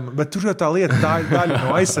 flopiem. Bet tur jau tā lieta, tā ir daļa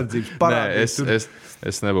no aizsardzības. Nē,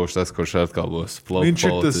 es nebūšu tas, kurš atkal būs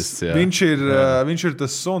politists. Viņš ir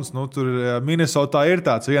tas suns. Nu, tur Minnesotā ir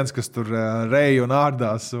tāds viens, kas tur rej un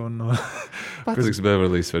ārdās. Patriks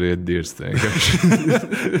Beverlijs var iet dirst.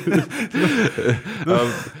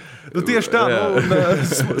 Tieši tā,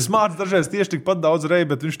 Smarts dažreiz tieši tikpat daudz rej,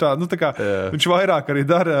 bet viņš viņš vairāk arī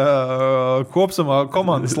dara kopsumā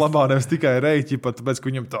komandas labā, nevis tikai reļķi, tāpēc, ka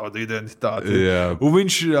viņam tāda identitāte. Un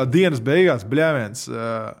viņš dienas beigās bļēviens,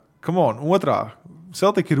 otrā,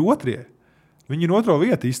 Celtic ir otrie. Viņi ir otro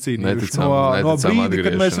vietu izcīnījuši no brīdi,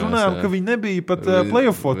 kad mēs runājām, ka viņi nebija pat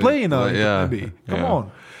play-inā.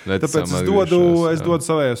 Tāpēc es dodu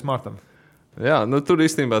savējā Smartam. Jā, tur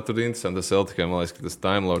īstenībā tur interesanti Celticiem, man liekas, ka tas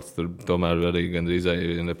Time Lords tur tomēr arī gandrīz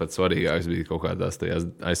ne pat svarīgāks bija kaut kādās tajās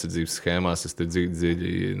aizsardzības schēmās. Es tur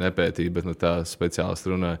dziļi nepētīju, bet tā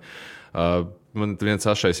speciālisti runāja. Man viens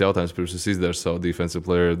ašais jautājums, pirms es izdaru savu Defensive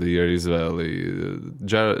Player of the Year izvēli.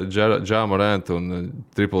 Ja Morant un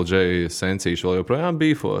Triple J Sencīši vēl joprojām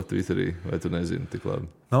bīfo Twitterī, vai tu nezini tik labi?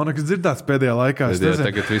 Nav nekas dzirdēts pēdējā laikā.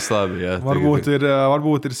 Tagad viss labi, jā.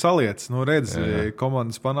 Varbūt ir salietis. Redz,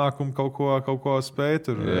 komandas panākumu kaut ko spēj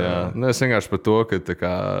tur. Jā, es vienkārši par to,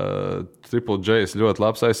 ka Triple J ir ļoti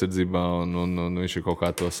labs aizsardzībā un viņš ir kaut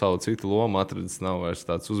kā to savu citu lomu atradis. Nav vairs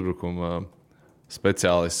tāds uzbrukuma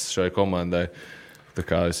speciālists šai komandai. Tā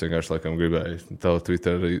kā es vienkārši laikam gribēju tavu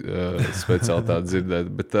Twitter speciālitāti dzirdēt.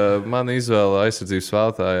 Bet mana izvēle aizsardzības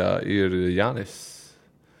spēlētājā ir Jānis.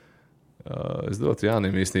 Es dotu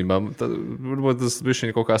Jānim īstenībā. Varbūt tas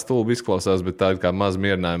bišķiņ kaut kā stulbi izklausās, bet tā ir kā maz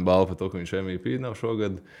mierinājuma balva par to, ka viņš MVP nav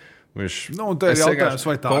šogad. Viņš jautājums,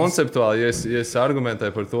 vai tāds? Konceptuāli, ja es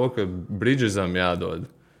argumentēju par to, ka Bridgesam jādod.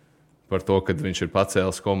 Par to, ka viņš ir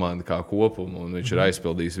pacēlis komandu kā kopumu un viņš ir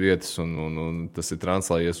aizpildījis vietas un tas ir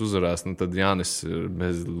translējies uzvarās, tad Jānis ir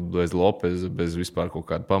bez Lopeza, bez vispār kaut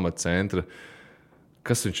kāda pamatcentra.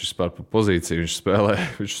 Kas viņš vispār par pozīciju? Viņš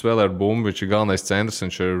spēlē ar bumbu, viņš ir galvenais centrs,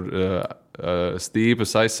 viņš ir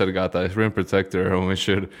stīpas aizsargātājs, rim protector, un viņš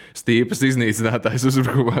ir stīpas iznīcinātājs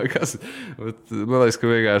uzbrukumā. Man liekas,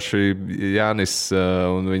 ka vienkārši Jānis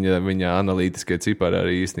un viņa analītiskie cipari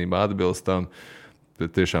arī īstenībā atbilst tam.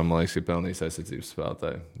 Tiešām, man liekas, ir pelnījis aizsardzības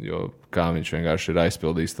spēlētāju, jo kā viņš vienkārši ir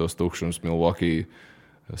aizpildījis tos tukšumus Milwaukee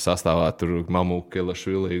sastāvā, tur Mamu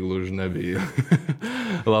Kelašvili gluži nebija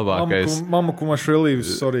labākais. Mamu Kumašvili,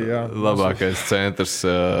 jā. Labākais centrs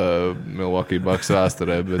Milwaukee Bucks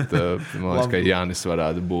vēsturē, bet man liekas, ka Jānis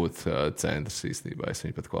varētu būt centrs īstenībā. Es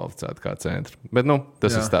viņu pat kvalificētu kā centru. Bet,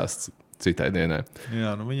 tas ir stāsts citai dienai.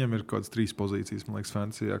 Jā, viņam ir kaut kāds 3 pozīcijas, man liekas,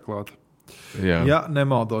 fancyjā klāt. Jā,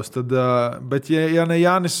 nemaldos. Tad, bet, ja ne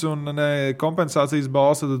Jānis un ne kompensācijas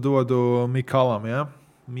balss, tad dodu Mikalam, jā?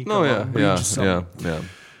 Jā.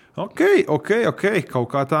 Ok. Kaut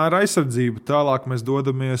kā tā ir aizsardzība. Tālāk mēs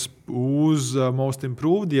dodamies uz Most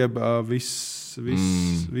Improved, jeb viss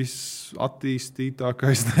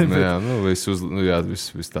attīstītākais.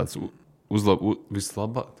 Viss tāds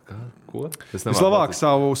vislabāk. Ko? Vislabāk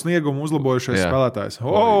savu sniegumu uzlabojušais spēlētājs.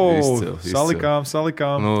 Salikām.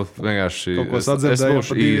 Vienkārši es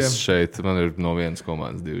būšu īsts šeit. Man ir no vienas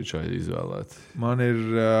komandas 2 čaļi izvēlēti. Man ir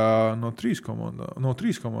no 3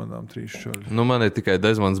 komandām 3 čaļi. Man ir tikai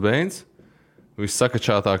Desmonds Bains.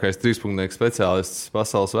 Vissakačātākais 3-punktnieks speciālists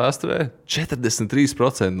pasaules vēsturē.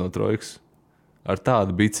 43% no trojkas. Ar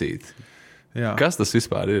tādu bicīti. Jā. Kas tas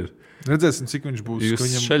vispār ir? Redzēsim, cik viņš būs. Jūs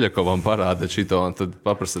viņam... Šeļakovam parādat šito, un tad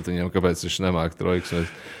paprasat viņam, kāpēc viņš nemāk trojkas.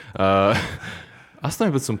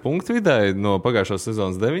 18 punktu vidēji no pagājušās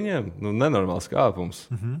sezonas 9. Nenormāls kāpums.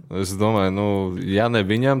 Es domāju, ja ne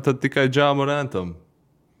viņam, tad tikai Ja Morantam.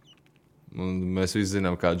 Un mēs visi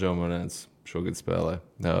zinām, kā Ja Morants šogad spēlē.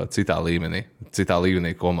 Citā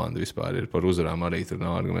līmenī komanda vispār ir. Par uzvarām arī tur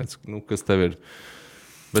nav arguments. Kas tev ir?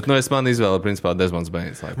 Bet man izvēle principā Desmonds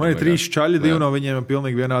Bains. Man ir 3 čaļi, 2 no viņiem ir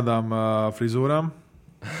pilnīgi vienādām frizūrām.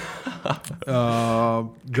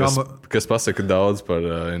 Kas pasaka daudz par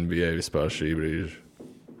NBA vispār šī brīža.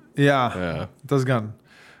 Jā, tas gan.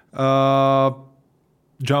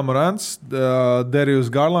 Ja Morants, Darius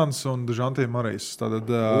Garlands un Dejante Marijs. Tātad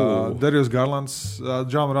Darius Garlands,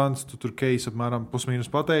 Ja Morants, tu tur Keis apmēram pusmīnus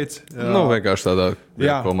pateici. Vienkārši tādā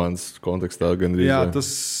komandas kontekstā gandrīz. Jā,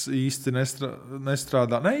 tas īsti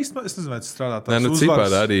nestrādā. Nē, īsti, es nezinu, vai tas strādā.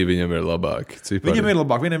 Cipari arī viņam ir labāki. Viņam ir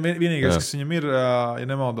labāk. Vienīgais, kas viņam ir, ja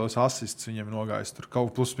nemaldos, asists viņam nogājis. Tur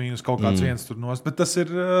kaut plus-mīnus kaut kāds viens tur nost. Bet tas ir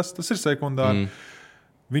sekundāri.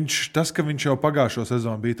 Ka viņš jau pagājušo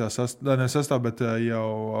sezonu bija tā bet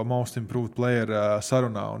jau Most Improved Player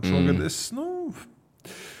sarunā. Un šogad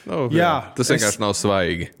tas vienkārši nav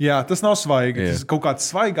svaigi. Jā, tas nav svaigi. Tas kaut kāds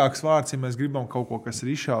svaigāks vārds, ja mēs gribam kaut ko, kas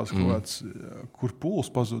ir izšāvis, kur pūls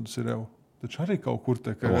pazudus ir jau. Taču arī kaut kur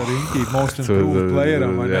tā kā riņķī Most Improved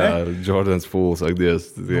Playeram, vai ne? Jā, Jordans Pools, ak Dievs.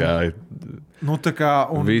 Jā. Tā kā...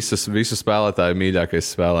 Visu spēlētāju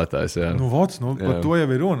mīļākais spēlētājs, jā. Par to jau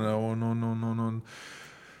ir runa.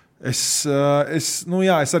 Es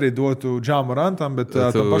arī dotu Ja Morantam, bet tu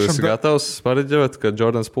esi gatavs pareģot, ka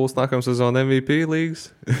Jordans Pools nākamā sezona MVP līgas?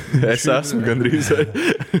 Es esmu gandrīz.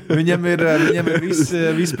 Viņam ir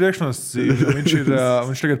viss priekšnosacījums.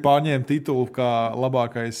 Viņš tagad pārņēma titulu kā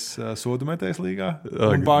labākais sodumetējs līgā.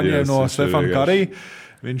 Un pārņēma no Stefana Curry.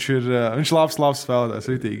 Viņš labs spēlētājs,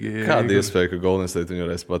 ritīgi. Kāda iespēja, ka Golden State viņu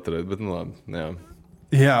varēs paturēt, bet labi, jā.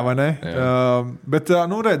 Jā, vai ne? Bet,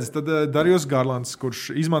 redz, tad Darius Garlands, kurš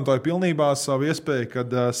izmantoja pilnībā savu iespēju,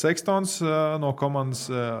 kad Sextons no komandas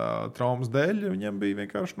traumas dēļ, viņam bija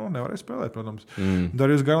vienkārši, nevarēja spēlēt, protams.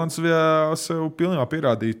 Darius Garlands sev pilnībā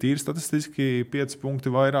pierādīja tīri statistiski 5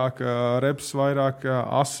 punkti vairāk, reps vairāk,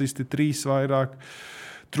 asisti 3 vairāk.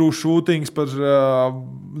 True shootings par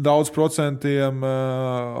daudz procentiem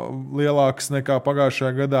lielāks nekā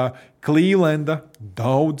pagājušajā gadā. Clevelanda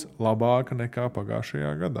daudz labāka nekā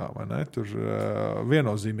pagājušajā gadā. Vai ne? Tur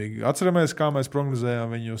viennozīmīgi. Atceramies, kā mēs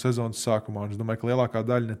prognozējām viņu sezonas sākumā. Es domāju, ka lielākā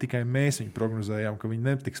daļa ne tikai mēs viņu prognozējām, ka viņi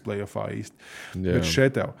netiks playoffā īsti. Yeah. Bet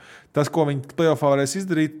šeit jau. Tas, ko viņi playoffā varēs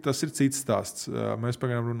izdarīt, tas ir cits stāsts. Mēs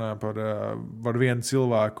pagaidām runājam par vienu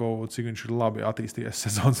cilvēku, cik viņš ir labi attīstījies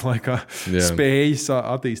sezonas laikā, spējas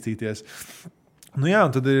attīstīties. Un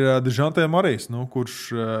tad ir Dejante Marijs, kurš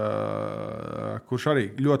arī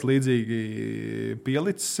ļoti līdzīgi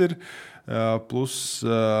pielicis ir. Plus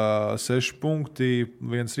 6 punkti,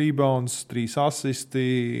 1 rebounds, 3 asisti,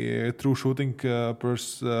 true shooting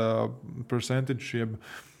percentage.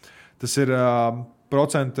 Tas ir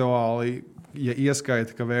procentuāli, ja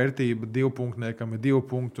ieskaita, ka vērtība 2-punktniekam ir 2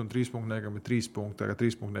 punkti un 3-punktniekam ir 3 punkti. Tā kā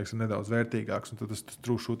 3-punktnieks ir nedaudz vērtīgāks, un tad tas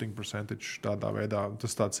true shooting percentage tādā veidā,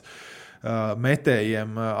 tas tāds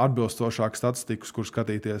metējiem atbilstošāk statistikas, kur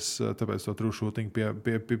skatīties, tāpēc to true shooting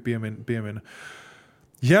piemina.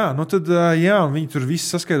 Jā, viņi tur visi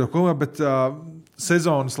saskaidro kopā, bet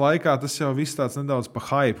sezonas laikā tas jau viss tāds nedaudz pa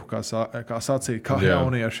hypu, kā sacīja, kā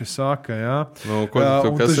jaunieši saka, jā.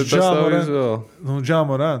 Kas ir tas tā izvēle? Ja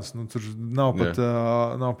Morants, tur nav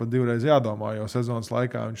pat divreiz jādomā, jo sezonas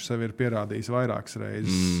laikā viņš sev ir pierādījis vairākas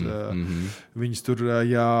reizes. Viņas tur,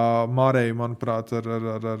 Māreju, manuprāt,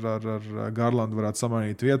 ar Garlandu varētu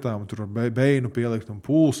samainīt vietām, tur ar Beinu pielikt un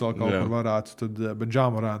Pools vēl kaut kur varētu, bet Ja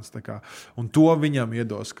Morants tā kā. Un to viņam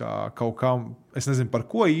iedos kā kaut kam, es nezinu par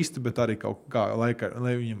ko īsti, bet arī kaut kā, lai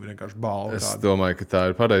viņam ir vienkārši balva. Es domāju, ka tā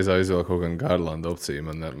ir pareizā izvēle, kaut gan Garlanda opcija,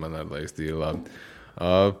 man arī liekas tīri labi.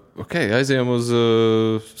 Aizējām uz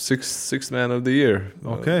Sixth Man of the Year.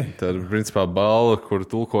 Tā ir principā balva, kur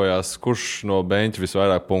tulkojās, kurš no beņķa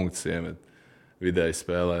visvairāk punktus iemet vidēji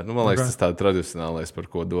spēlē. Man liekas, tas tāds tradicionālais,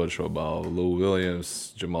 par ko dod šo balvu. Lou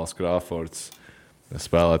Williams, Jamals Crawfords,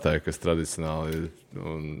 spēlētāji, kas tradicionāli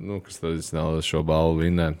šo balvu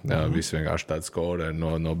vinnē. Visi vienkārši tādi skoreri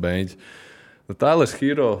no beņķa. Tylers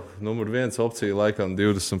Hero, numur 1 opcija, laikam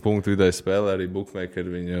 20 punktu vidēji spēlē, arī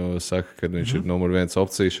bookmakeri viņu saka, ka viņš ir numur 1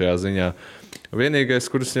 opcija šajā ziņā. Vienīgais,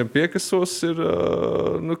 kurus viņam piekasos, ir,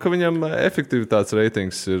 ka viņam efektivitātes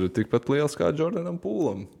reitings ir tikpat liels kā Jordanam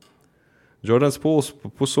Poolam. Jordans Pools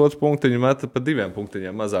pusotru punktiņu meta pa 2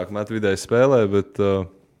 punktiņiem, mazāk meta vidēji spēlē, bet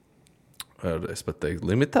es pat teiktu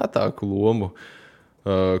limitētāku lomu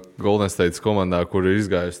Golden State komandā, kur ir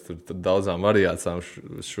izgājusi daudzām variācijām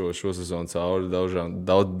šo sezonu cauri,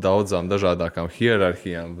 daudzām dažādākām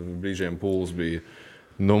hierarhijām. Brīžiem Pools bija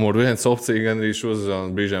numur 1 opcija, gan arī šo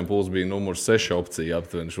sezonu. Brīžiem Pools bija numur 6 opcija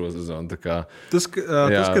aptuveni šo sezonu. Tas,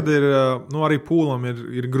 kad ir, arī Poolam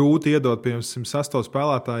ir grūti iedot, piemēram, 108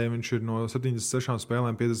 spēlētāji, ja viņš ir no 76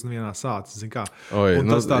 spēlēm 51 sācis. Zin kā?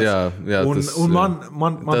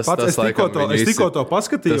 Es tikko to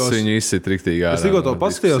paskatījos. Tas viņu izsit riktīgi ārā. Es tikko to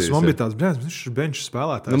paskatījos, man bija tāds, viņš ir benčs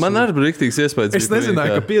spēlētājs. Man arī bija riktīgs iespējas. Es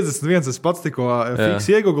nezināju, ka 51, es pats tikko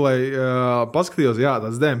fiks iegooglēju, paskatījos,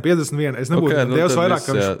 tāds 51. Es nebūtu Dievs vairāk,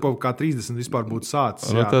 ka viņš kā 30 vispār būtu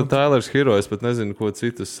sācis. Nu, tad Tylers Hero, es pat nezinu, ko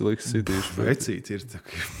citas liks citīšu. Vecīts ir,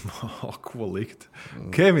 ko likt.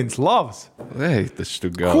 Kevins Lavs. Ei, taču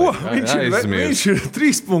tu Ko? gali. Viņš ir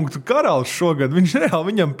 3 punktu karalis šogad. Viņš reāli,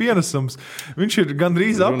 viņam pienesums. Viņš ir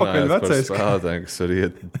gandrīz apakaļ vecais. Spēlētājiem, kas var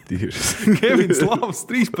iet tīrs. Kevins Lavs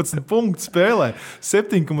 13 punktu spēlē,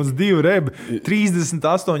 7,2 rebi,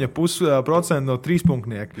 38,5% no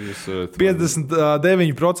 3-punktnieku,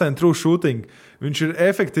 59% true shooting. Viņš ir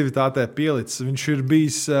efektivitātē pielicis. Viņš ir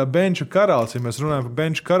bijis benču karalis, ja mēs runājam par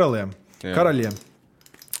benču karaļiem.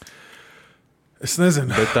 Es nezinu.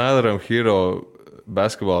 Bet Tyleram Hero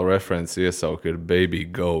basketball reference iesauka ir Baby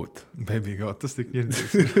Goat. Baby Goat, tas tik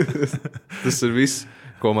ierīgs. Tas ir viss,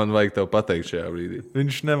 ko man vajag tev pateikt šajā brīdī.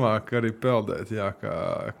 Viņš nemāk arī peldēt, jā,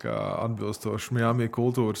 kā atbilstoši Miami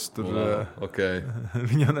kultūras. Tur, Okay.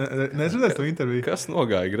 Viņa nezināja to interviju. Kas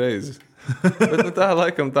nogāja greizi? Bet tā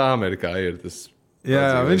laikam tā Amerikā ir. Tas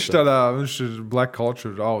jā, viņš ir black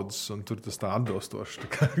culture audzis, un tur tas tā atbilstoši.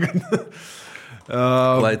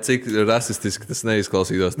 Lai cik rasistiski tas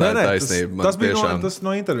neizklausītos, tā ir taisnība. Tas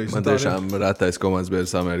no intervijas. Man tiešām retais komandas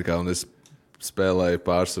biedrs Amerikā, un es spēlēju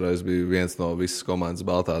pārsvarā. Es biju viens no visas komandas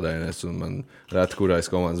baltādēnēs, un man reti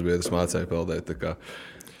kurais komandas biedrs mācēja peldēt.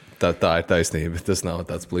 Tā ir taisnība. Tas nav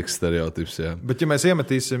tāds pliks stereotips. Jā. Bet, ja mēs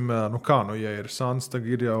iemetīsim, ja ir Suns, tad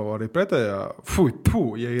ir jau arī pretējā.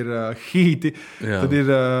 Ja ir Heati, tad ir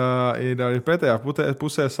arī pretējā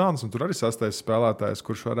pusē Suns, un tur arī sastais spēlētājs,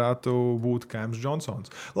 kurš varētu būt Cams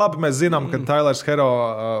Johnsons. Labi, mēs zinām, ka Tylers Hero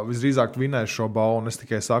visdrīzāk vinnēs šo balvu, un es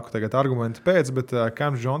tikai saku tagad argumenti pēc, bet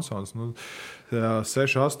Cams Johnsons,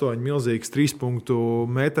 6-8 milzīgs 3-punktu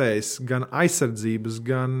metējs, gan aizsardzības,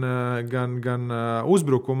 gan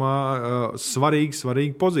uzbrukumā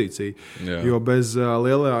svarīga pozīcija. Jā. Jo bez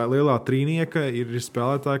lielā trīnieka ir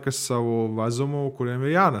spēlētāji, kas savu vezumu, kuriem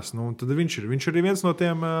ir jānes. Tad viņš ir viens no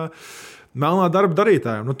tiem melnā darba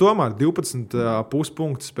darītājiem. Tomēr 12,5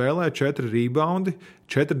 punktu spēlē, 4 reboundi,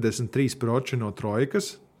 43% no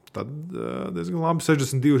trojkas. Tad diezgan labi.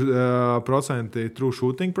 62% true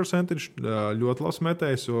shooting percentage, ļoti labs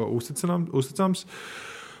metējs, uzticams.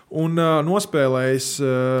 Un nospēlējis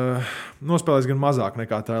gan mazāk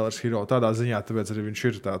nekā Tylers Hero. Tādā ziņā, tāpēc arī viņš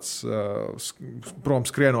ir tāds prom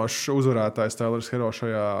skrienošs uzvarētājs Tylers Hero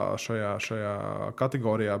šajā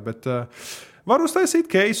kategorijā. Bet var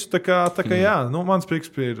uztaisīt keisu, tā kā jā, mans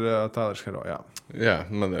prieks ir Tylers Hero, jā. Jā,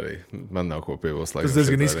 man arī. Man nav ko piebilst. Tas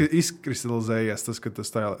diezgan izkristalizējies,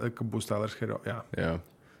 ka būs Tylers Hero, jā.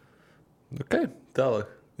 Ok, tālāk.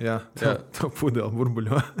 Jā, to pudeli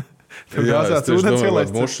burbuļo. Jā, es tieši domāju,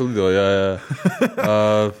 ka mušu lido, jā.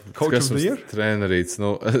 Coach of the year? Trenerīts.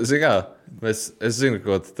 Zini kā, es zinu,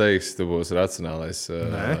 ko tu teiksi, tu būsi racionālais.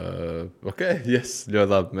 Ok, yes,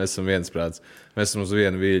 ļoti labi, mēs esam viensprāts. Mēs esam uz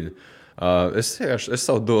vienu viļu. Es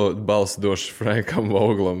savu balsi došu Frankam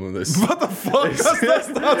Voglam. What the fuck? Kas tas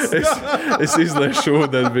tāds? Es izliešu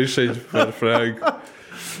ūdeni bišķiņu par Franku.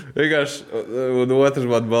 Vienkārši, un otrs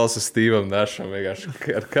man balsi Stevam Nasham.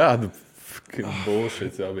 Vienkārši ar kādu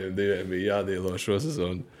bullshit abiem diviem bija jādīlo šo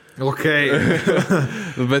sezonu. Ok.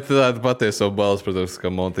 Bet tāda patieso balsi, protams,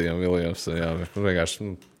 kā Montijam Williamsam. Jā,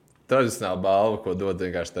 vienkārši tradicionāla balva, ko dod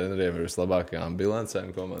vienkārši treneriem, ir vislabākajām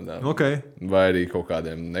bilancēm komandām. Okay. Vai arī kaut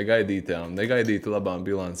kādiem negaidītu labām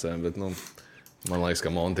bilancēm. Bet, man liekas, ka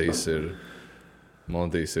Montijs ir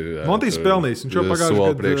pelnījis. Viņš jau pagājušajā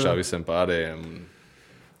gadā priekšā visiem pārējiem.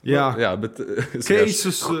 Jā, bet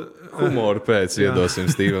keisus humoru pēc iedosim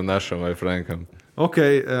Stevam Nasham vai Frankam. Ok,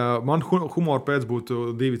 man humoru pēc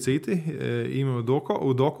būtu divi citi. Ime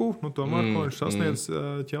Udoku, tomēr, ko viņš sasniedz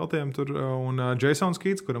ķeltiem tur, un Jasons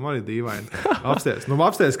Keats, kuram arī dīvaini apsties.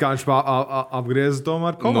 Apsties, kā viņš apgrieza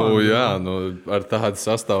tomēr komandu. Ar tādu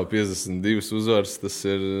sastāvu 52 uzvaras,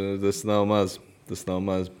 tas nav maz. Tas nav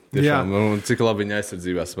maz. Tiešām, cik labi viņa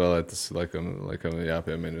aizsardzībā spēlē, tas laikam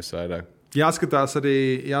jāpiemina visvairāk. Jāskatās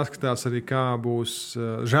arī, kā būs.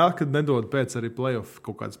 Žēl, ka nedod pēc arī playoff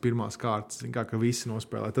kaut kādas pirmās kārtas, kā visi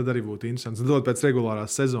nospēlē. Tad arī būtu interesants. Nedod pēc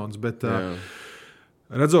regulārās sezonas, bet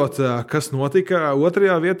redzot, kas notika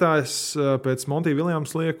otrajā vietā, es pēc Montija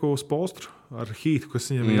Viljams lieku Spolstru ar Heatu, kas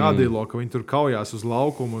viņam jādīlo, ka viņi tur kaujās uz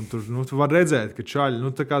laukumu. Un tur var redzēt, ka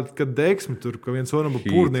čaļi, kad deksmi tur, ka viens otram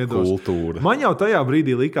pūrni iedos. Man jau tajā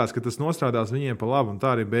brīdī likās, ka tas nostrādās viņiem pa labu, un tā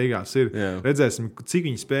arī beigās ir. Yeah. Redzēsim, cik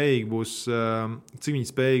viņi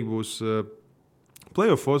spējīgi būs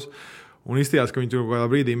playoffos. Un izstījās, ka viņi tur kādā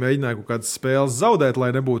brīdī mēģināja kaut kādas spēles zaudēt,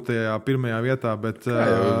 lai nebūtu tajā pirmajā vietā. Bet,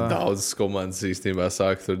 daudzas komandas īstenībā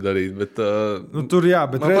sāk tur darīt. Bet, tur jā,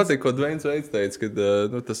 bet man patīk, ko Dveins Veids teica,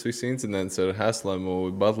 ka tas viss incidents ar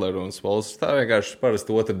Haslemu, Butleru un Spolsu, tā vienkārši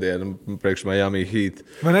parasti otrdiena priekš Miami Heat.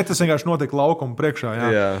 Vai ne, tas vienkārši notiek laukuma priekšā.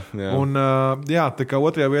 Jā. Un tā kā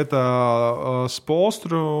otrajā vietā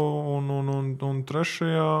Spolstru un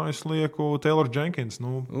trešajā es lieku Taylor Jenkins.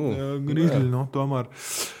 Grizzly, tomēr.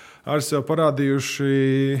 Arī sev parādījuši,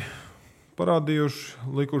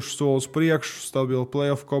 likuši solis priekšu, stabili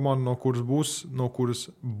playoff komanda, no kuras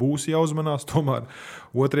būs jāuzmanās. Tomēr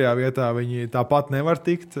otrajā vietā viņi tāpat nevar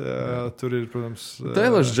tikt. Tur ir, protams,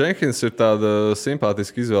 Taylors Jenkins ir tāda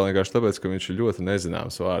simpātiska izvēle vienkārši tāpēc, ka viņš ir ļoti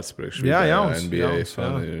nezināms vārds priekš NBA.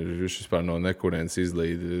 Viņš vispār no nekurienes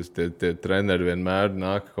izlīd. Tie treneri vienmēr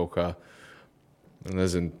nāk kaut kā,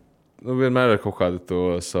 nezinu, vienmēr ar kaut kādu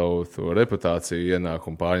to savu reputāciju ienāk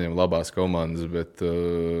un pārņem labās komandas, bet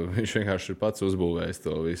viņš vienkārši ir pats uzbūvējis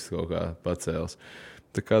to visu kaut kā pacēlis.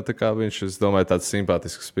 Tā kā viņš, es domāju, tāds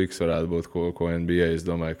simpātisks spiks varētu būt, ko NBA. Es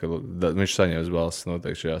domāju, ka viņš saņems balsis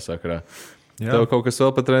noteikti šajā sakarā. Jā. Tev kaut kas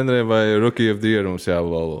vēl par treneriem vai Rookie of the Year mums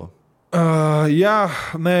jāvalvo?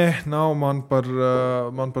 Nav man par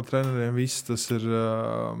treneriem viss. Tas ir,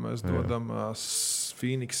 mēs dodam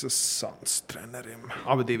Phoenix Suns trenerim.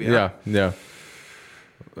 Abi divi, jā.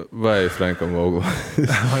 Vai Frankam Voglam.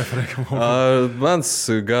 Mans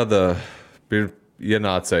gada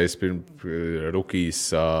ienācējs rukijs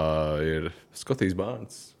ir Skotijs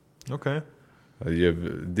Bārns. Okay. Jeb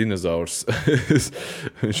dinozaurs.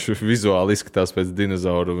 Viņš vizuāli izskatās pēc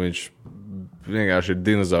dinozauru. Viņš vienkārši ir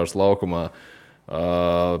dinozaurs laukumā.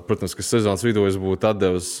 Protams, ka sezonas vidū es būtu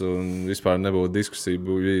atdevis un vispār nebūtu diskusija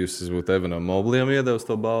bijusi. Es būtu Evanam Mobleyam iedevis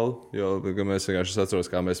to balvu, jo mēs vienkārši atceros,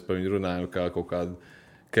 kā mēs par viņu runājam, kā kaut kādu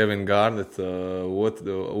Kevin Garnett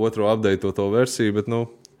otro update to versiju, bet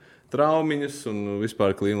traumiņas un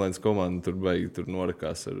vispār Clevelands komanda tur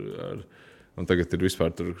norakās ar un tagad ir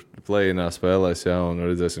vispār tur play-inā spēlēs, un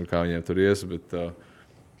redzēsim, kā viņiem tur ies, bet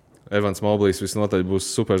Evans Mobleys visnotaļ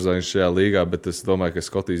būs superzvaigžņs šajā līgā, bet es domāju, ka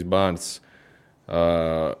Skotijs Bārns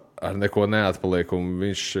ar neko neatpaliek, un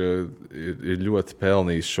viņš ir ļoti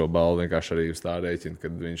pelnījis šo balvu vienkārši arī uz tā rēķina,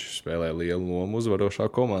 kad viņš spēlē lielu lomu uzvarošā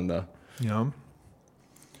komandā. Jā.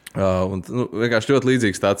 Un vienkārši ļoti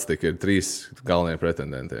līdzīga statistika ir 3 galvenie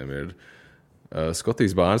pretendentiem. Ir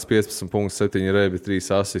Skotijs Bārns 15,7 rebi,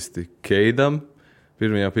 3 asisti Keidam,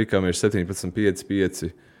 pirmajā pikam ir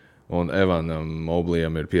 17,5,5 un Evanam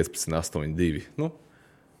Mobleyam ir 15,8,2.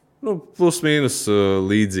 Plus mīnus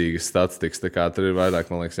līdzīgas statistikas, tā kā tur ir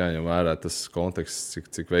vairāk, man liekas, jāņem vērā tas konteksts,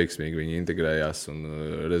 cik veiksmīgi viņi integrējās un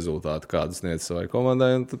rezultāti, kādus sniedz savai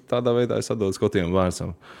komandai, un tādā veidā es atdodu Skotijam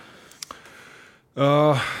Bārnsam.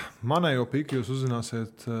 Manējo piku jūs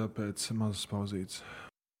uzzināsiet pēc mazas pauzītes.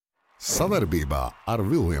 Savarbībā ar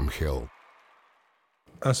William Hill.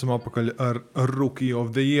 Esam atpakaļ ar Rookie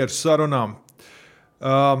of the Year sarunām.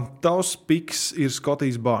 Tavs piks ir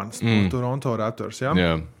Skotijs Bārns no Toronto Raptors, jā?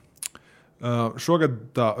 Jā. Šogad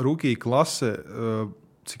tā rookie klase,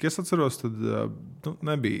 cik es atceros, tad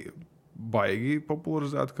nebija baigi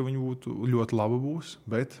popularizēta, ka viņi būtu ļoti laba būs,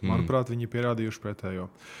 bet, manuprāt, viņi pierādījuši pretējo.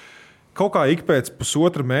 Kaut kā ik pēc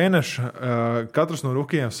pusotra mēneša katrs no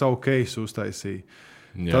rookiejiem savu keisu uztaisīja.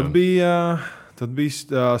 Jā. Tad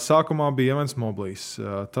bija sākumā bija Evans Mobleys,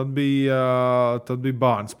 tad bija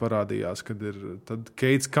Bārns parādījās, tad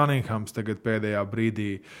Keits Cunninghams tagad pēdējā brīdī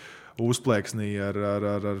uzplēksnīja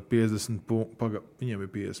ar 50 punktu. Viņiem ir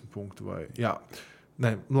 50 punktu vai jā.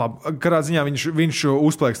 Nē, labi. Kādā ziņā viņš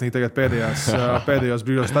uzplēksnīja tagad pēdējos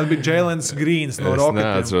brīžos. Tad bija Jēlens Grīns no Rocketiem.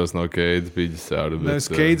 Es neatceros no Keits piģis āru. Nevis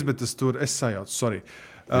Keits, bet es sajaucu, sorry.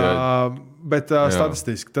 Bet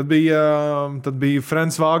statistiski. Tad bija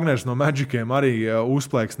Frans Vāgners no Magiciem arī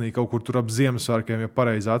uzplēksnīja kaut kur tur ap Ziemassvētkiem, ja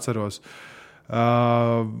pareizi atceros.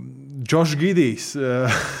 Josh Giddijs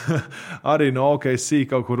arī no OKC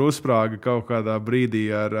kaut kur uzsprāga kaut kādā brīdī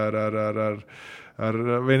ar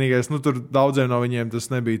vienīgais, tur daudziem no viņiem tas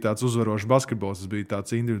nebija tāds uzvarošs basketbols, tas bija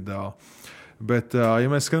tāds individuāli. Bet, ja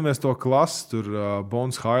mēs skatāmies to klasi, tur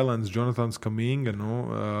Bones Highlands, Jonathans Kaminga,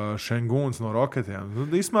 Šenguns no Rocketiem.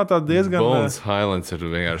 Īstumā tā diezgan... Bones Highlands ir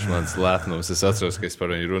vienkārši mans lepnums. Es atceros, ka es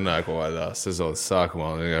par viņu runāju kaut kādā sezonas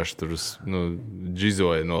sākumā un vienkārši tur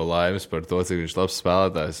džizoju no laimes par to, cik viņš labs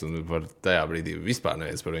spēlētājs, un par tajā brīdī vispār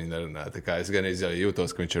neviens par viņu nerunāja. Tā kā es gan jau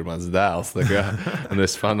jūtos, ka viņš ir mans dēls, tā kā, un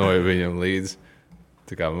es fanoju viņam līdzi.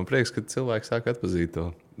 Tā kā man prieks, ka cilvēki sāk atpazīt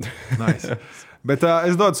to. Nice. Bet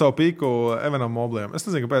es dodu savu pīku Evanam Mobleyam. Es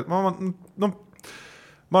nezinu, kāpēc.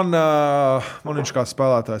 Man viņš kā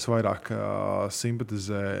spēlētājs vairāk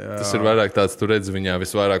simpatizē. Tas ir vairāk tāds, tu redzi viņā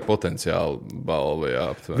visvairāk potenciālu balvu.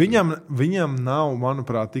 Jā, viņam nav,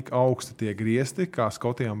 manuprāt, tik augsti tie griezti kā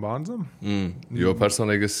Skotijam Barnesam. Jo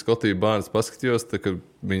personīgi es Skotiju Barnes paskatījos, ka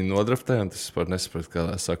viņi nodraftēja, un tas par nesapratu,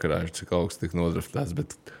 kādā sakarā viņš cik augsti tika nodraftēts.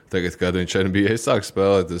 Bet tagad, kad viņš NBA sāk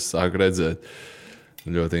spēlēt, es sāku redzēt.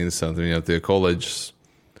 Ļoti interesanti. Viņam tie koledžas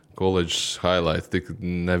highlighti tik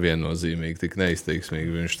neviennozīmīgi, tik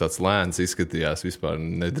neizteiksmīgi. Viņš tāds lēns izskatījās, vispār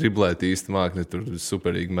nedriblēt īsti māk, ne tur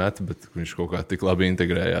superīgi meta, bet viņš kaut kā tik labi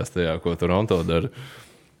integrējās tajā, ko Toronto dara.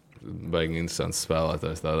 Baigi interesants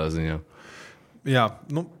spēlētājs tādā ziņā. Jā,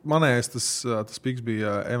 manējais tas piks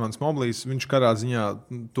bija Evans Moblijs. Viņš kādā ziņā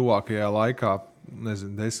tuvākajā laikā,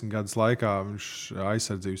 10 gadus laikā, viņš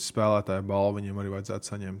aizsardzības spēlētāja balvu viņam arī vajadzētu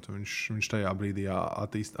saņemt. Viņš tajā brīdī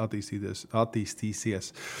attīstīsies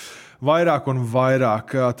vairāk un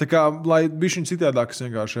vairāk. Tā kā, lai bišķiņ citādāk, es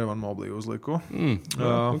vienkārši Evan Mobliju uzliku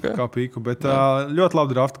okay. kā piku, bet ļoti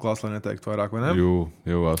labi drafta klāsts, lai neteiktu vairāk, vai ne? Jū,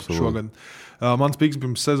 absolūti. Šogad. Mans piks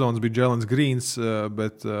pirms sezonas bija Jēlens Grīns,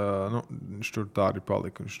 bet viņš tur tā arī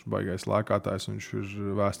palika. Viņš ir baigais lēkātājs, un viņš ir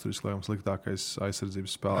vēsturiski laikam sliktākais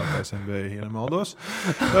aizsardzības spēlētājs NBA, ja nemaldos.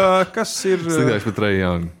 Kas ir... Sliktāks pat Trae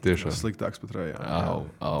Young, tiešām. Sliktāks pat Trae Young.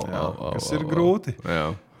 Au. Kas ir grūti.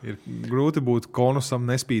 Jā. Ir grūti būt konusam,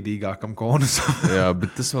 nespīdīgākam konusam. Jā,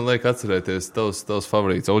 bet tas man liek atcerēties tavs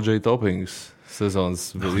favorīts OJ Toppings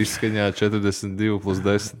sezonas izskaņā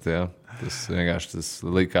 42+10, jā. Tas vienkārši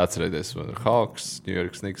lika atcerēties. Hawks, New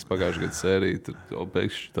York Knicks pagājušajā gada sērija, tad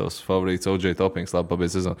pēkšņi tavs favorīts OJ Toppings labi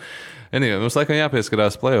pabeidz sezonu. Anyway, mums laikam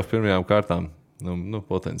jāpieskarās playoff pirmajām kārtām.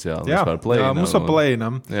 Potenciāli. Jā, mums ar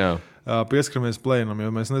play-inam. Jā. Pieskaramies play-inam, jo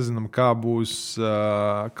mēs nezinām, kā būs.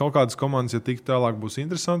 Kaut kādas komandas, ja tik tālāk būs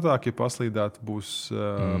interesantāk, ja paslīdāt būs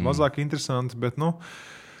mazāk interesanti, bet,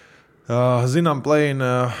 zinām play-in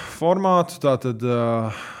formātu, tātad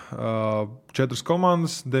 4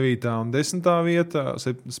 komandas, 9. un 10. vieta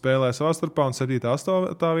spēlē savā starpā un 7.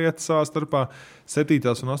 8. vieta savā starpā. 7.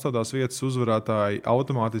 un 8. vietas uzvarētāji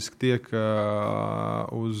automātiski tiek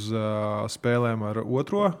uz spēlēm ar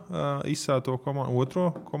otro izsēto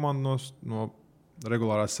komandu no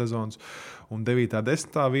regulārās sezonas. Un 9.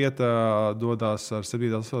 10. vieta dodas ar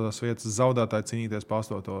 7. 8. vietas zaudētāji cīnīties pa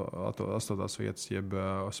 8. vietas, jeb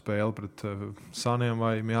spēli pret Saniem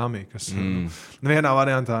vai Miami, kas nevienā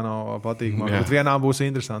variantā nav patīkamāk, bet vienā būs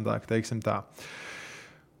interesantāk, teiksim tā.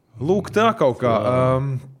 Lūk, tā kaut kā.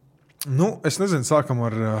 Es nezinu, sākam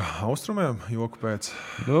ar austrumiem, joku pēc.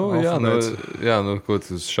 Ko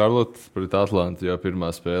tas Charlotte pret Atlantu, jau pirmā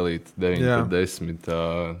spēlīt 9-10.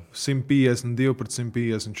 152 pret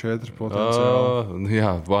 154 potenciāli.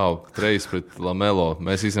 Treis pret Lamelo.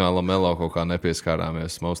 Mēs īstenībā Lamelo kaut kā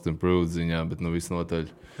nepieskārāmies most improved ziņā, bet visnotaļ.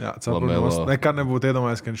 Jā, nekad nebūtu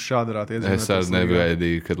iedomājies, ka viņš šādi varētu iezīmēties. Es arī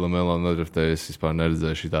negaidīju, kad Lamelo nodraftēja. Es vispār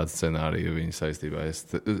neredzēju šitādu scenāriju viņa saistībā.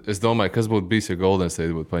 Es domāju, kas būtu bijis, ja Golden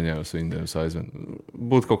State būtu paņēmusi viņu devus aizvien.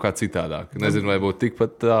 Būtu kaut kā citādāk. Nezinu, vai būtu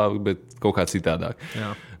tikpat tā, bet kaut kā citādāk.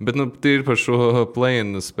 Jā. Bet tīri par šo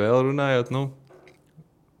play-in spēli runājot,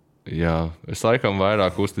 es laikam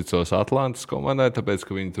vairāk uzticos Atlantas komandai, tāpēc,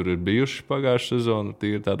 ka viņi tur ir bijuši pagājušā sezonu,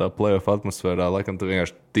 tīri tādā playoff atmosfērā. Laikam tu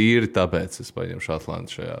vienkārši tīri tāpēc es paņemšu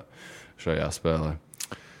Atlantu šajā spēlē.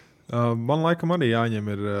 Man laikam arī jāņem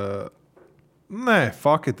ir...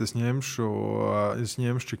 es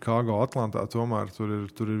ņemšu Chicago, Atlantā, tomēr tur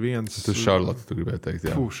ir viens... Tu Charlotte, tu gribēji teikt,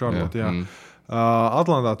 jā. Charlotte, jā.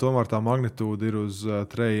 Atlantā tomēr tā magnitūda ir uz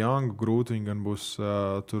Trae Youngu. Grūti viņi gan būs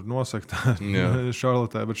tur nosakt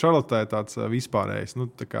Charlottē, bet Charlottē tāds vispārējais.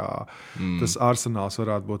 Tas arsenāls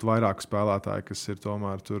varētu būt vairāk spēlētāji, kas ir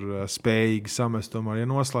tomēr tur spējīgi samest. Tomēr, ja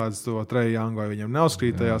noslēdz to Trae Youngu vai viņiem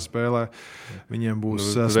neuzkrīt tajā spēlē, viņiem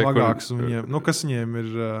būs smagāks. Kas viņiem ir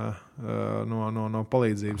no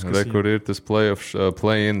palīdzības? Kur ir tas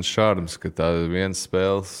play-in šarms, ka tā viens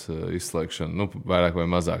spēles izslēgšana, vairāk vai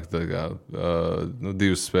mazāk.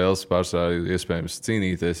 2 spēles pārsvarā iespējams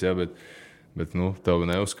cīnīties, bet tev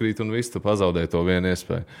neuzkrīt un viss, tu pazaudē to vienu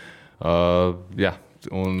iespēju.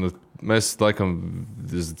 Un mēs laikam,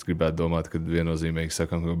 es gribētu domāt, ka viennozīmīgi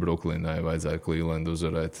sakam, ka Brooklynai vajadzēja Cleveland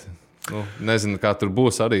uzvarēt. Nezinu, kā tur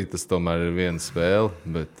būs arī, tas tomēr ir viena spēle,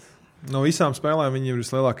 bet... No visām spēlēm viņi ir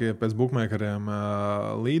vislielākie pēc bookmakeriem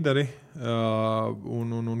līderi,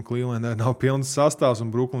 un Clevelandai nav pilns sastāvs, un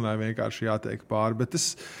Brooklynai vienkārši jātiek pāri. Bet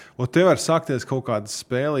te var sākties kaut kādas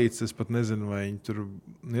spēlītes, es pat nezinu, vai viņi tur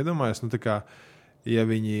iedomājas. Ja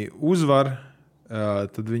viņi uzvar,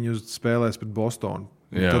 tad viņi spēlēs pret Bostonu.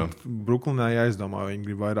 Tad Brooklynā jāizdomā, vai viņi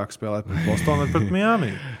grib vairāk spēlēt pret Bostonu vai pret Miami.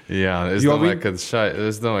 Jā, es domāju,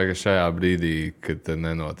 ka šajā brīdī, kad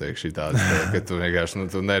nenotiek šī tāda spēle, ka tu vienkārši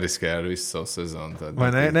tu neriskē ar visu savu sezonu. Vai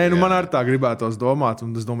ne? Nē, man arī tā gribētos domāt,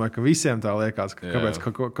 un es domāju, ka visiem tā liekas,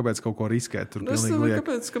 kāpēc kaut ko riskēt.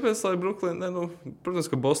 Kāpēc lai Brooklyn, protams,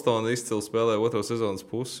 ka Bostona izcili spēlē otro sezonas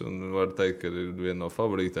pusi, un var teikt, ka ir viena no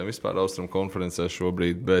favorītēm vispār Austrum konferencē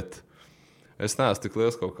šobrīd, bet es neesmu tik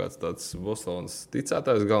liels kaut kāds tāds Bostonas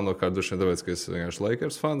ticētājs, galvenokārt droši vien tāpēc, ka es vienkārši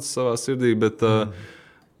Lakers fans savā sirdī, bet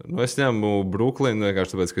es ņemu Brooklynu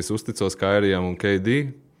vienkārši tāpēc, ka es uzticos Kairijam un KD.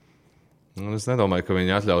 Un es nedomāju, ka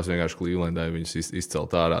viņi atļaus vienkārši Clevelandai viņus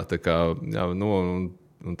izcelt ārā. Tā kā, un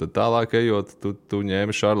tad tālāk ejot, tu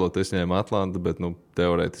ņēmi Charlotte, es ņēmu Atlantu, bet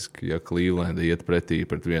teorētiski, ja Clevelanda iet pretī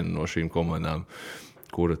pret vienu no šīm komandām,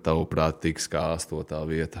 kura tavuprāt tiks kā 8.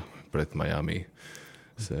 vieta pret Miami.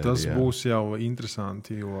 Tas būs jau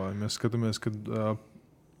interesanti, jo mēs skatāmies, ka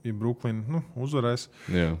ja Brooklyn uzvarēs,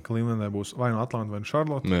 Clevelandai būs vai no Atlanta, vai no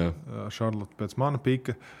Charlotte. Charlotte pēc mana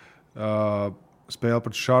pika. Spēle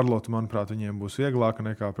pret Charlotte, manuprāt, viņiem būs vieglāka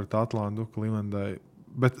nekā pret Atlantu, Clevelandai.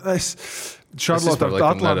 Bet Charlotte ar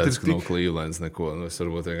Atlantu ir tik... no Clevelands neko. Es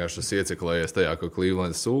varbūt vienkārši ieciklējies tajā, ka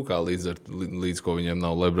Clevelands sūkā līdz ko viņiem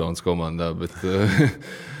nav LeBrons komandā, bet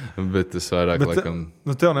es vairāk laikam...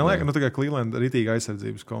 Tev neliek, tikai Cleveland ritīga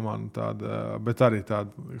aizsardzības komanda tāda, bet arī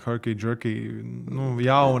tāda herky-jerky,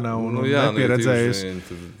 jauna un nepieredzējusi.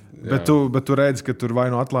 Bet tu redzi, ka tur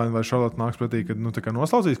vai no Atlanta vai Charlotte nāks pretī, kad tā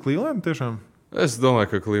noslaucīs Cleveland tiešām? Es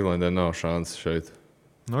domāju, ka Clevelandai nav šansi šeit.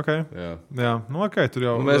 Okay. Jā. Tur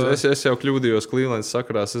jau... Es jau kļūdījos Clevelandas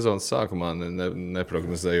sakarā sezonas sākumā,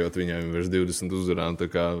 neprognozējot viņiem virs 20 uzvarām, tā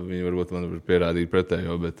kā viņi varbūt man var pierādīt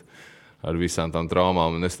pretējo, bet ar visām tām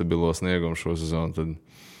traumām un nestabilo sniegumu šo sezonu, tad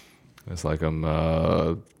es laikam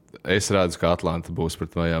es redzu, ka Atlanta būs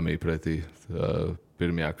pret Miami pretī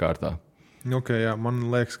pirmajā kārtā. Man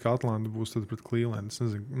liekas, ka Atlanta būs tad pret Cleveland. Es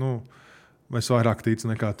nezinu, es vairāk ticu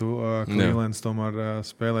nekā tu. Clevelands tomēr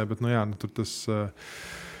spēlē, bet tur tas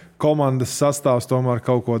komandas sastāvs tomēr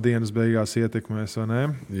kaut ko dienas beigās ietekmēs, vai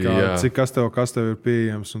ne? Kas tev ir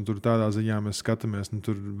pieejams, un tur tādā ziņā mēs skatāmies,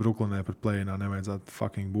 tur Brooklynē par play-inā nevajadzētu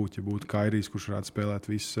fucking būt, ja būtu Kairijs, kurš varētu spēlēt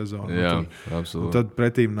visu sezonu. Jā, absolūti. Tad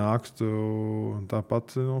pretīm nāks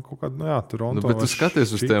tāpat kaut kāda, Toronto. Bet tu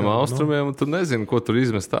skaties uz tiem austrumiem, un tu nezini, ko tur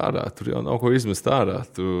izmest ārā. Tur jau nav ko izmest ārā.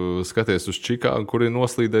 Tu skaties uz Čikāgu, kur ir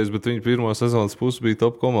noslīdējis, bet viņi pirmo sezonas pusi bija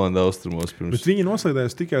top komanda austrumos pirms. Bet viņi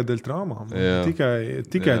noslīdējis tikai dēļ traumām. Tikai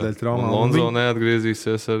dēļ traumām. Un Lonzo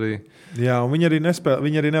neatgriezīsies arī. Jā, un viņi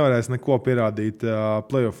arī nevarēs neko pierādīt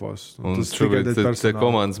playoffos. Tas tikai dēļ personāla. Te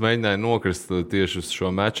komandas mēģināja nokrist tieši uz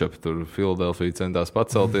šo matchup. Tur Philadelphia centās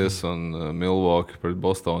pacelties, un Milwaukee pret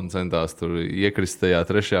Bostonu centās tur iekrist tajā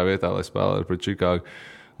 3. vietā, lai spēlētu pret Čikāgu.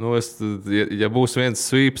 Ja būs viens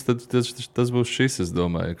sweeps, tad tas būs šis, es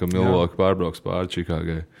domāju, ka Milwaukee pārbrauks pāri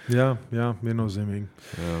Čikāgai. Jā, viennozīmīgi.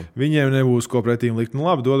 Viņiem nebūs ko pretīm likt.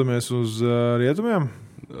 Labi, dodamies uz rietumiem.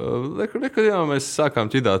 Mēs sākām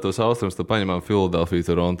ķidāt tos austrums, tad paņemām Philadelphia,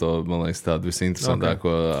 Toronto, man liekas, tādu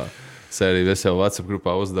visinteresantāko sēriju. Es jau WhatsApp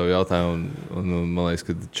grupā uzdevu jautājumu, un man liekas,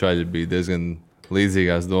 ka čaļi bija diezgan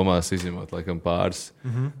līdzīgās domās, izņemot laikam pāris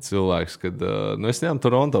cilvēkus, kad es ņēmu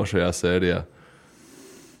Toronto šajā sērijā.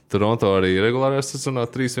 Toronto arī regulārajā sezonā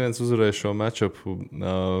 3-1 uzvarēja šo matchupu.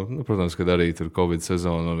 Protams, kad arī tur Covid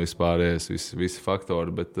sezona un vispārējais, visi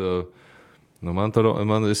faktori, bet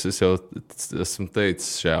es jau esmu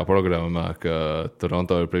teicis šajā programmā, ka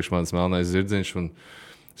Toronto ir priekš manis melnais zirdziņš, un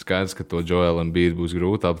skaidrs, ka to Joel Embiid būs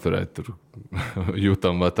grūti apturēt tur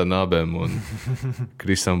Jutam Vatanabem un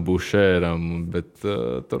Krisam Bušēram, bet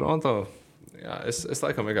Toronto, es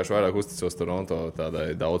laikam vienkārši vairāk uzticos Toronto tādai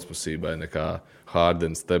daudzpusībai nekā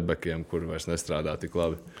Harden stepbackiem, kur vairs nestrādā tik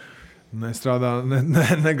labi.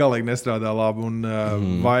 Negalīgi nestrādā labi. Un,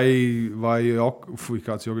 vai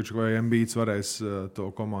kāds Jokic vai Embiids varēs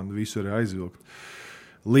to komandu visu arī aizvilkt.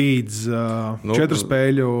 Līdz 4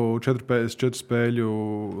 spēļu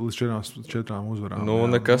līdz 4 uzvarām.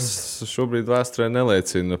 Nekas šobrīd vēsturē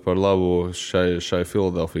neliecina par labu šai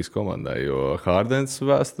Philadelphijas komandai, jo Hardens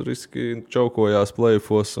vēsturiski čaukojās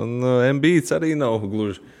play-offos, un Embiids arī nav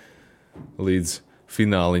gluži līdz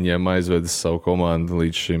fināliņiem aizvedis savu komandu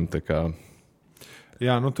līdz šim.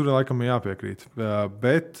 Jā, tur laikam jāpiekrīt.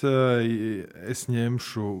 Bet es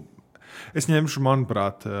ņemšu,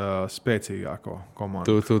 manuprāt, spēcīgāko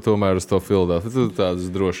komandu. Tu tomēr uz to Philadelphia. Tu tādas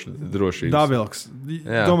drošības. Davilks.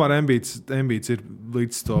 Tomēr Embiids ir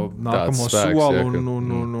līdz to nākamo soli.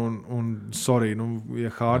 Un sorry,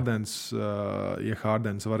 ja Hardens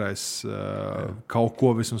varēs kaut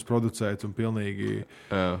ko vismaz producēt un pilnīgi...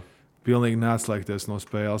 pilnīgi neatslēgties no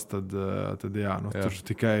spēles, tad jā, tur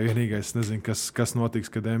tikai vienīgais, nezinu, kas notiks,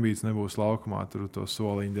 kad Embiids nebūs laukumā. Tur to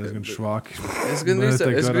soliņu diezgan švāki. Es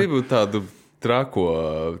gribu tādu trako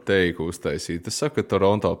teiku uztaisīt. Es saku, ka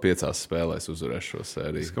Toronto 5 spēlēs uzvarēs šo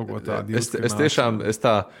sēriju. Es kaut ko tādu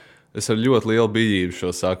Es ar ļoti lielu bijību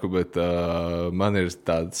šo saku, bet man ir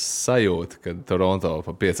tāds sajūta, ka Toronto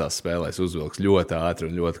pa 5 spēlēs uzvilks ļoti ātri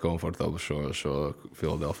un ļoti komfortabli šo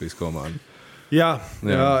Filadelfijas komandu. Jā,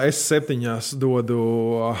 es 7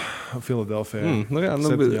 dodu Filadelfijai.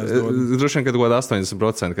 Droši vien, ka kaut kāda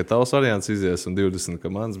 80%, ka tavs variants izies un 20, ka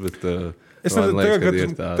mans, bet... Es nezinu,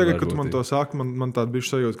 tagad, kad tu man to sāki, man tāda bišķi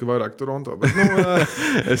sajūta, ka vairāk Toronto. Bet,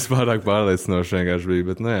 es pārāk pārliecinoši vienkārši biju,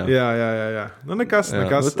 bet jā. Nekas.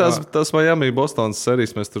 Tas Miami, Bostonas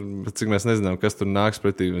serijas, cik mēs nezinām, kas tur nāks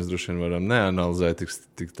pretī, mēs droši vien varam neanalizēt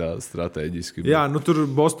tik tā strateģiski. Jā, tur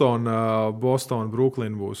Boston,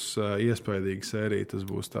 Brooklyn būs iespējīga sērija. Tas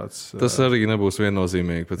būs tāds... Tas arī nebūs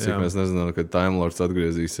viennozīmīgi, pat cik mēs nezinām, kad Time Lords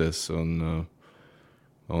atgriezīsies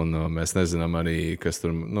un mēs nezinām arī, kas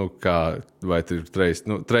tur, vai tur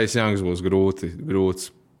Trace Youngs būs grūts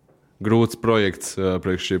projekts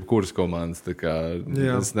priekš jebkuras komandas.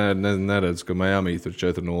 Es neredzu, ka Miami tur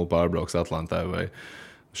 4-0 pārbrauks Atlantai vai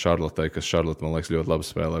Charlotte, kas Charlotte, man liekas, ļoti labi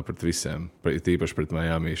spēlē pret visiem, tīpaši pret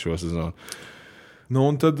Miami šo sezonu.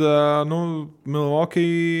 Un tad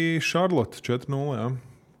Milwaukee, Charlotte 4-0, jā,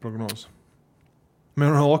 prognoze.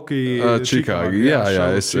 Chicago,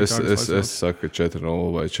 jā, es saku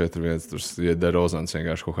 4-0 vai 4-1. Tur, ja DeRozans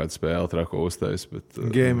vienkārši kaut kādu spēli trako uztais.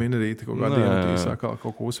 Game winnerīti kaut kādā dienotī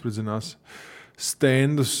kaut ko uzspridzinās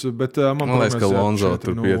stendus, bet man liekas, ka Lonzo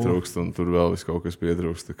tur pietrūkst un tur vēl viss kaut kas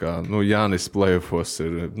pietrūkst. Jānis playoffs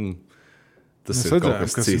ir... Tas ir kaut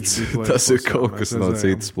kas cits. Tas ir kaut kas no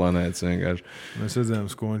citas planētas vienkārši. Mēs redzējām,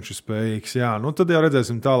 ko viņš ir spējīgs. Jā, tad jau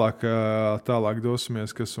redzēsim tālāk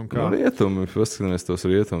dosimies, kas un kā. Rietumi, paskatāmies tos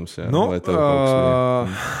rietumus.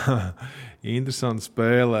 Interesanta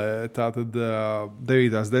spēle. Tātad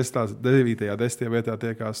 9. vietā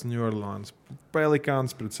tiekās New Orleans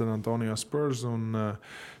Pelicans pret San Antonio Spurs un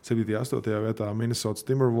 7. 8. vietā Minnesota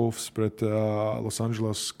Timberwolves pret Los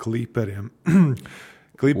Angeles Clipperiem.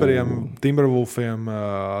 Clipperiem, Timberwolfiem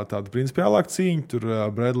tāda principiālāka cīņa. Tur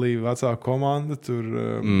Bradley vecā komanda, tur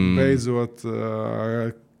beidzot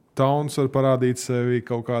Towns var parādīt sevi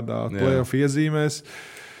kaut kādā playoff iezīmēs.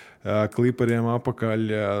 Clipperiem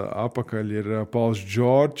apakaļ ir Pauls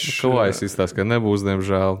George. Ko es izstāstu, ka nebūs,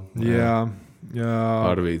 diemžēl. Jā.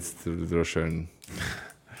 Arvīds tur droši vien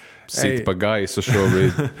sit pa gaisu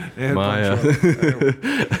šobrīd mājā.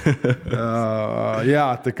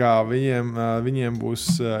 Jā, tā kā viņiem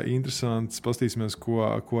būs interesants. Pastīsimies, ko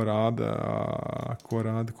rāda.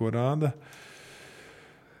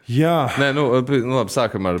 Jā. Labi,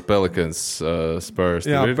 sākam ar Pelicans Spurs.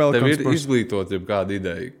 Tev ir izglītot jau kāda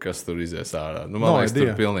ideja, kas tur izies ārā. Man liekas,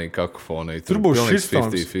 tur pilnīgi kakofonija. Tur būs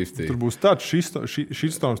 50-50. Tur būs tāds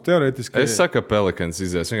shitstorms teorētiski. Es saku, ka Pelicans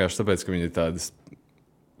izies vienkārši tāpēc, ka viņi ir tādas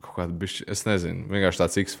es nezinu, vienkārši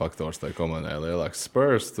tāds X-faktors tai komandai lielāks.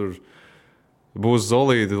 Spurs tur būs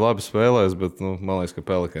solīdi, labi spēlēs, bet man liekas, ka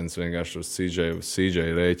Pelicans vienkārši uz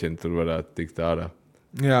CJ rēķina tur varētu tikt ārā.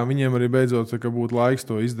 Jā, viņiem arī beidzot būtu laiks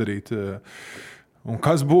to izdarīt. Un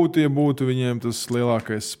kas būtu, ja būtu viņiem tas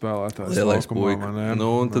lielākais spēlētājs? Lielais puika.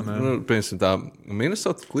 Piemēram, tā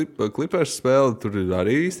Minnesota Clippers spēle, tur ir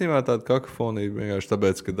arī īstenībā tāda kakofonija, vienkārši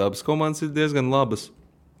tāpēc, ka abas komandas ir diezgan labas.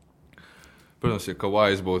 Protams, ja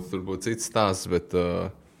Kawhis būtu, tur būtu cits stāsts, bet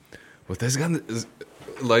es gan,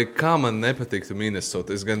 lai kā man nepatiktu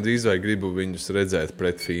Minnesota, es gandrīz vai gribu viņus redzēt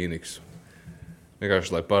pret Phoenixu.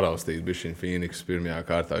 Vienkārši, lai paraustītu bišķiņu Phoenixu pirmajā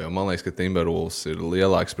kārtā, jo man liekas, ka Timberwolves ir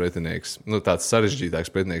lielāks pretinieks, tāds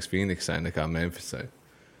sarežģītāks pretinieks Phoenixai nekā Memphisai.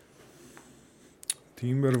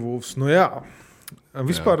 Timberwolves, jā.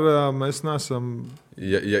 Vispār mēs neesam...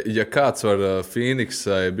 Ja kāds var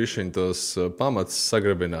Phoenixai bišķiņ tos pamats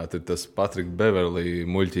sagrabināt, ir tas Patrick Beverly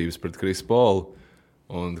muļķības pret Chris Paul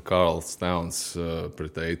un Karls Towns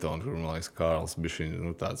pret Eitonu, kur, man liekas, Karls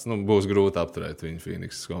bišķiņ tāds, būs grūti apturēt viņu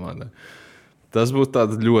Phoenixas komandai. Tas būtu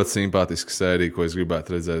tāda ļoti simpātiska sērija, ko es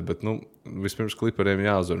gribētu redzēt, bet, vispirms Clipperiem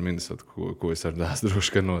jāuzvar Minnesota, ko es ar dās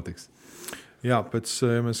droši, ka notiks. Jā,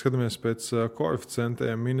 ja mēs skatāmies pēc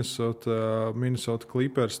koeficientiem, Minnesota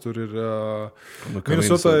Clippers tur ir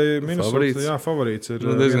Minnesota favorīts ir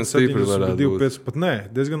diezgan stipri varētu būt. Pat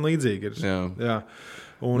diezgan līdzīgi ir. Jā.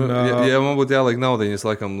 Un, ja man būtu jāliek naudiņu, es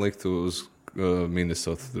laikam liktu uz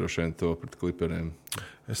Minnesota droši vien to pret Clipperiem.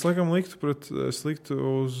 Es laikam liktu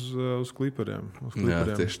uz kliperiem. Jā,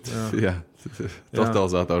 tieši jā.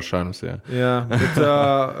 Totalizators šanas, jā. Jā, bet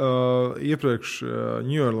iepriekš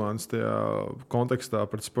New Orleans tajā kontekstā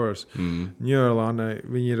pret Spurs. New Orleanai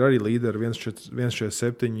viņi ir arī līderi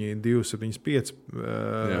 1,47, 2,75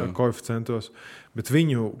 koeficientos, bet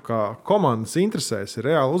viņu kā komandas interesēs ir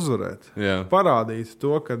reāli uzvarēt. Jā. Parādīt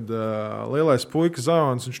to, ka lielais puika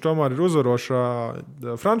Zions, viņš tomēr ir uzvarošā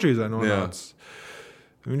frančīzē nonācis.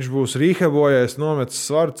 Viņš būs rīhebojies, nometis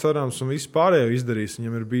svaru, cerams, un visu pārējo izdarīs.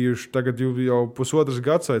 Viņam ir bijuši tagad jau pusotras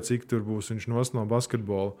gads, vai cik tur būs viņš no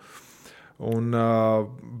basketbola. Un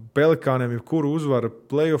Pelikāniem jebkuru uzvara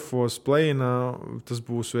playoffos, play-inā, tas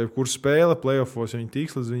būs jebkura spēle playoffos, ja viņi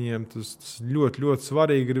tiks līdz viņiem, tas ļoti, ļoti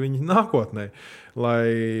svarīgi ir viņa nākotnē. Lai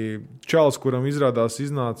čalis, kuram izrādās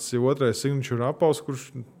iznācis jau otrais signature apaus, kurš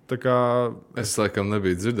tā kā... Es laikam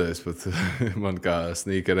nebiju dzirdējis, pat man kā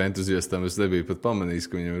sneaker entuziastam, es nebiju pat pamanījis,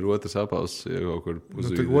 ka viņam ir otrs apaus, ja kaut kur uz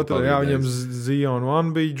viņam Zion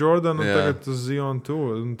 1 bija Jordan, un tagad tas Zion 2,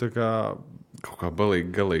 un tā kā... Kaut kā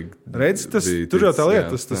galīgi. Redz, tur jau tā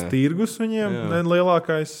lieta, tas tirgus viņiem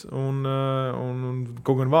lielākais, un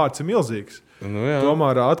kaut gan vārds ir milzīgs. Nu,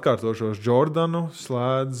 tomēr atkārtošos Jordanu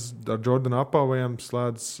slēdz ar Jordana apaviem,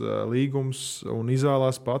 slēdz līgums un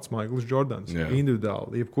izvēlās pats Maikls Jordans. Jā.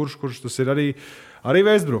 Individuāli. Kurš tas ir arī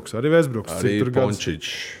Westbrooks. Arī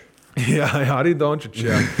Pončič. jā, arī Dončič.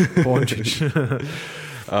 Jā, Pončič.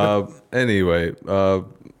 Anyway,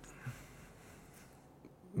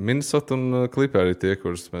 Minnesota un Clipperi tie,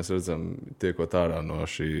 kurus mēs redzam tiekot ārā no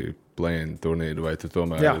šī play-in turnīra, vai tu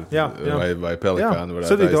tomēr vai Pelikāni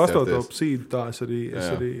varētu aizķerties? 7. seedu tā es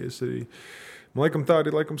arī. Man laikam tā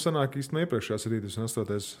arī sanāk īstenībā iepriekšējās arī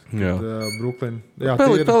 28. Brooklyn. Jā,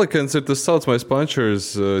 Pelikāns ir tas saucamais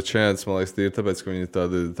punchers chance, man liekas, ir tāpēc, ka viņi ir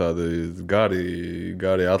tādi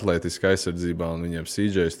gari atletiski aizsardzībā, un viņiem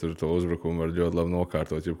CJs tur to uzbrukumu var ļoti labi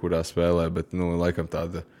nokārtot jebkurā spēlē, bet, laikam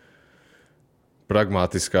tāda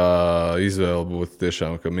pragmatiskā izvēle būtu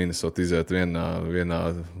tiešām, ka Minnesota iziet vienā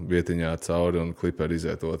vietiņā cauri un Clipperi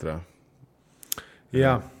iziet otrā.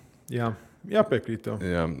 Jā, piekrīt tev.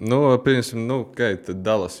 Jā, pieņemsim, tad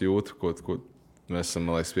Dallas jūt, ko mēs esam,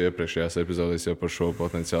 man liekas, iepriekšējās epizodēs jau par šo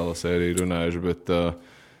potenciālo sēriju runājuši, bet...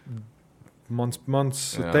 Mans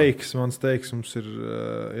teiks, mums ir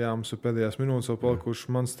pēdējās minūtes vēl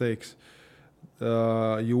palikuši, mans teiks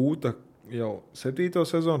jūta, jau 7.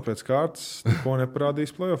 sezonu pēc kārtas neko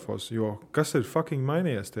neparādīs playoffos, jo kas ir fucking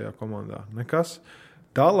mainījies tajā komandā? Nekas.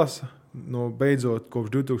 Dallas beidzot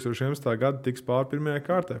kopš 2011. gada tiks pār pirmajā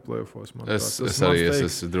kārtā playoffs. Es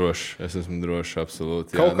esmu drošs,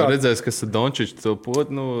 absolūti. Redzēs, kas ir Dončičs, to pot,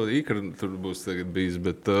 ikra tur būs tagad bijis,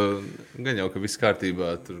 bet gan jau, ka viss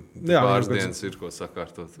kārtībā, tur pāris dienas ir ko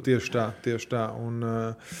sakārtot. Tieši tā. Un,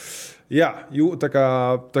 tā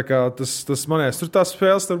kā tas manēs, tur tās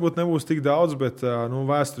spēles varbūt nebūs tik daudz, bet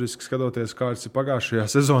vēsturiski skatoties, kāds ir pagājušajā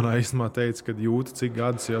sezonā, īstenībā teica, kad jūta, cik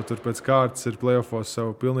gadus jau tur pēc kārtas ir playoffos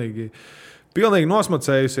sev pilnīgi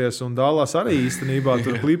nosmacējusies, un Dallas arī īstenībā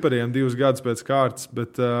tur Clipperiem 2 gadus pēc kārtas,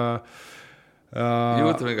 bet...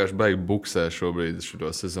 Jūta vienkārši baigi buksē šobrīd šo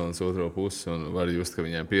sezonas otro pusi, un var just, ka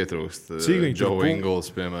viņiem pietrūkst Joe Ingles,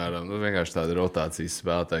 piemēram. Vienkārši tāda rotācijas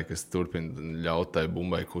spēlētāja, kas turpina ļaut tai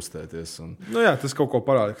bumbai kustēties. Tas kaut ko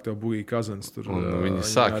parāda, ka tev Boogie Cousins tur... Viņi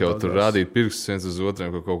sāk jau tur rādīt pirkstus viens uz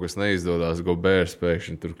otriem, ka kaut kas neizdodas. Gobert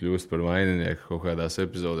pēkšņi tur kļūst par vaininieku kaut kādās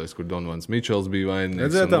epizodēs, kur Donovans Mitčels bija vaininieks.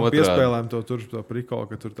 Redzēt, tam piespēlēm to prikolu,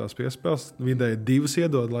 ka tur tās piespēles vidēji 2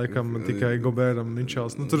 iedod, laikam tikai Gobertam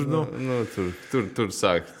Mitčels. Tur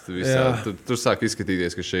sāk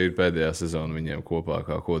izskatīties, ka šī ir pēdējā sezona viņiem kopā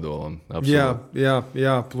kā kodolam. Absolūti.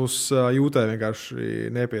 Jā, plus jūtai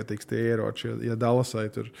vienkārši nepietiks tie ieroči, ja Dallasai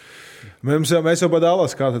tur. Mēs jau pa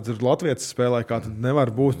Dallas, kā tad tur Latvijas spēlē, kā tad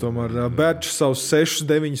nevar būt. Tomēr Bērčs savus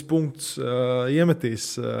 6-9 punktus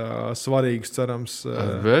iemetīs svarīgus, cerams.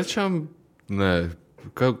 Bērčam? Nē.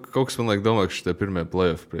 Kaut kas man liek domāt, ka šie pirmie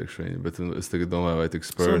play-off priekš viņi, bet es tagad domāju, vai tik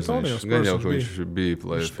Spurs viņš. Gan jau, ka viņš bija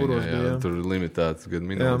play-off viņā, tur limitēts gan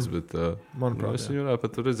minūtes, bet es viņu varētu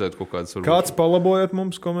pat redzēt kaut kādas varbūt. Kāds palabojat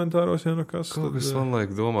mums komentāros, ja kas? Kaut kas man liek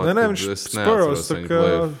domāt, viņš Spurs,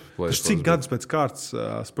 tas cik gadus pēc kārtas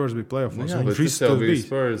Spurs bija play-offos? Jā, bet tas jau bija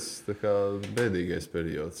Spurs tā kā bēdīgais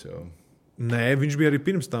periods jau. Nē, viņš bija arī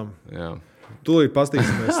pirms tam. Jā. Tūlīt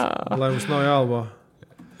pastīsimies, lai mums nav jālabo.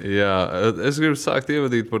 Jā, es gribu sākt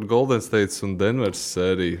ievadīt par Golden State un Denveras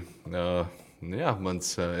sēriju. Mans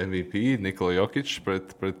MVP Nikola Jokic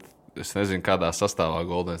pret es nezinu, kādā sastāvā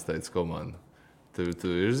Golden State komanda. Tu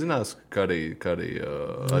ir zinās, ka arī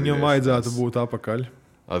viņam vajadzētu būt apakaļ.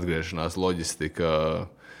 Atgriešanās loģistika.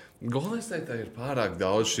 Golden State ir pārāk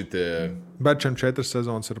daudz šitie. Bet šiem 4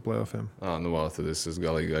 sezonas ar playoffiem. Tad es esmu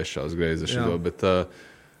galīgi aizšķās greizi ar šito, bet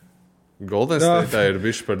Golden State ir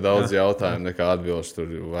bišķi par daudz jautājumu nekā atbilst tur.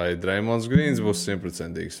 Vai Draymonds Greens būs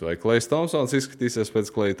 100%, vai Klejs Thompsons izskatīsies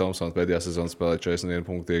pēc Kleja Thompsona pēdējā sezonas spēlē 41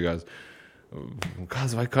 punktu iegās.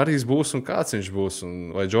 Kāds vai Karijs būs un kāds viņš būs,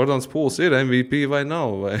 un vai Jordans Pools ir MVP vai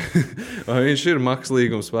nav, vai viņš ir maks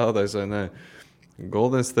līguma spēlētājs vai nē.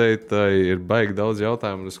 Golden State ir baigi daudz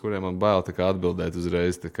jautājumu, uz kuriem man bail atbildēt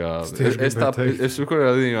uzreiz. Es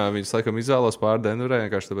kurā līnijā viņus laikam izvēlos pār Denverai,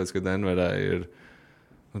 vienkārši tāpēc, ka Denverai ir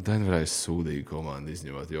sūdīga komanda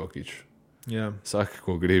izņemot Jokiču. Yeah. Saka,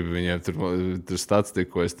 ko gribi. Viņiem tur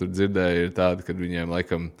statistika, ko es tur dzirdēju, ir tāda, ka viņiem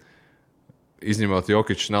laikam izņemot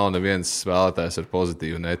Jokiču nav neviens spēlētājs ar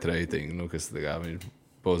pozitīvu net ratingu, kas tā kā viņi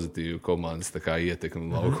pozitīvu komandas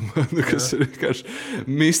ietekmi laukumā, kas ir vienkārši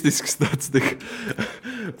mistisks statistika.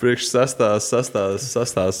 Priekš sastās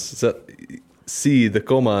sīda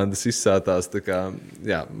komandas izsātās.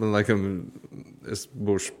 Man laikam, es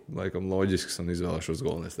būšu laikam loģisks un izvēlēšos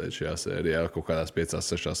Golden State šajā sērijā, kaut kādās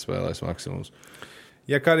 5-6 spēlēs maksimums.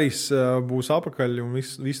 Ja Karijs būs apakaļ un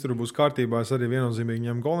viss tur būs kārtībā, es arī viennozīmīgi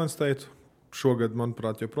ņemu Golden State. Šogad,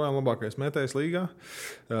 manuprāt, joprojām labākais metējs līgā.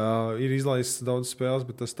 Ir izlaists daudz spēles,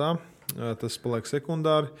 bet tas paliek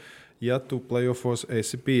sekundāri, ja tu playoffos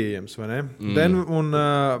esi pieejams, vai ne?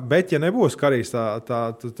 Bet, ja nebūs Karijs,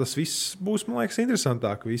 tas viss būs, man liekas,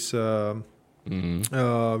 interesantāk.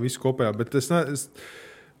 Visu kopējā. Bet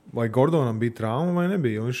vai Gordonam bija trauma vai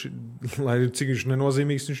nebija? Cik viņš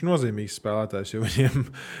nenozīmīgs, viņš ir nozīmīgs spēlētājs, jo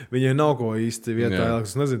viņiem nav ko īsti vietā.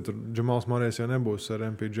 Es nezinu, tur Džamals Morejs jau nebūs ar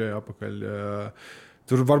MPJ apakaļ.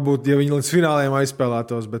 Tur varbūt, ja viņi līdz fināliem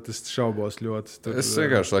aizspēlētos, bet es šaubos ļoti. Es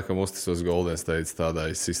vienkārši laikam uzticos Golden State tādai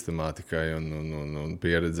sistemātikai un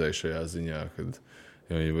pieredzēju šajā ziņā, kad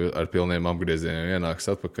ar pilniem apgriezieniem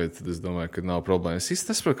ienāks atpakaļ, tad es domāju, ka nav problēmas. Es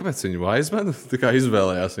saprotu, kāpēc viņi Wisemanu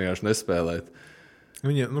izvēlējās vienkārši nespēlēt.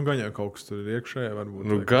 Viņam gan jau kaut kas tur ir iekšējā.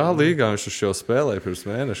 Kā līgā viņš uz šo spēlēja pirms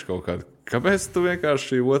mēneša kaut kādu. Kāpēc tu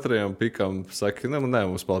vienkārši otrajam pikam saki, nē,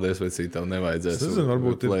 mums paldies, vai cītām nevajadzēs? Es nezinu,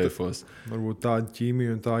 varbūt tā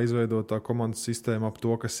ķīmija un tā izveidotā komandas sistēma ap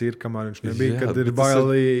to, kas ir, kamēr viņš nebija, kad ir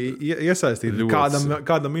baili iesaistīt.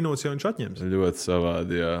 Kāda minūtes jau viņš atņems? Ļoti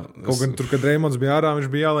savādi, jā. Kaut gan tur, kad Draymonds bija ārā, viņš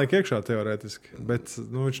bija jāliek iekšā teorētiski. Bet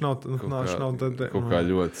viņš nav kaut kā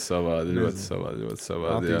ļoti savādi,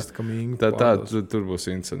 Attīsta Kuminga. Tā, tur būs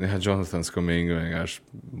interesanti. Jā, Jonathans Kuminga vienkārši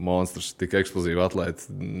monstrs, tik eksplozīvi atlēti,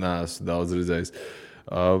 neesmu daudz redzējis.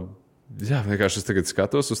 Vienkārši es tagad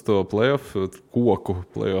skatos uz to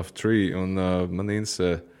playoff tree, un man interesē,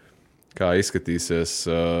 kā izskatīsies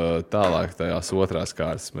tālāk tajās otrās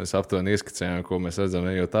kārtas. Mēs aptuveni ieskicējām, ko mēs redzam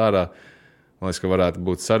ejot ārā. Man liekas, ka varētu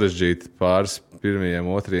būt sarežģīti pāris pirmajiem,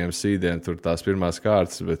 otrajiem sīdiem tur tās pirmās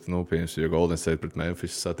kārtas, bet, piemēram, ja Golden State pret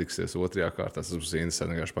Memphis satiksies otrajā kārtā, tas būs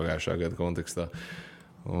interesanti vienkārši pagājušā gada kontekstā.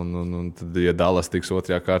 Un tad, ja Dallas tiks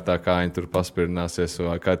otrajā kārtā, kā viņi tur paspirināsies,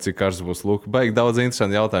 vai cik karsts būs lūk. Baigi daudz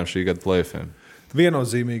interesanti jautājumu šī gada playoffiem.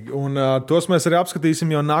 Viennozīmīgi. Un tos mēs arī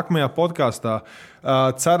apskatīsim jau nākamajā podkāstā.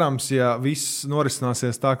 Cerams, ja viss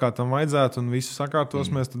norisināsies tā, kā tam vajadzētu, un visu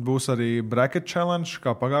sakārtos, tad būs arī bracket challenge,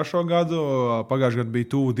 kā pagājušo gadu. Pagājušajā gadā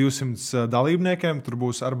bija tuvu 200 dalībniekiem. Tur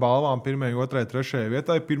būs ar balvām 1., 2., 3.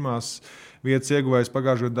 vietai. Pirmās vietas ieguvējs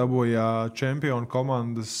pagājušajā gadā dabūja čempionu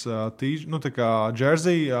komandas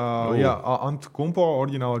jersey. Antkumpo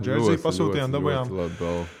oriģinālo jersey pasūtījām, dabūjām.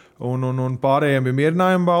 Un pārējiem bija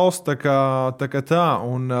mierinājuma balss. Tā kā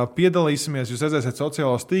un piedalīsimies. Jūs redzēsiet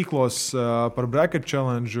sociālos tīklos par bracket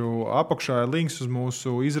challenge. Apakšā ir links uz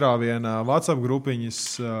mūsu izrāviena WhatsApp grupiņu.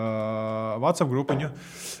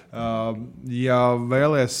 Ja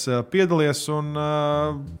vēlies piedalies un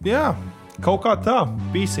kaut kā tā,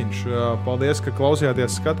 pīsiņš. Paldies, ka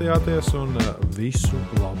klausījāties, skatījāties un visu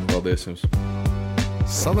labu. Paldies jums.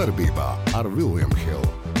 Savarbībā ar William Hill.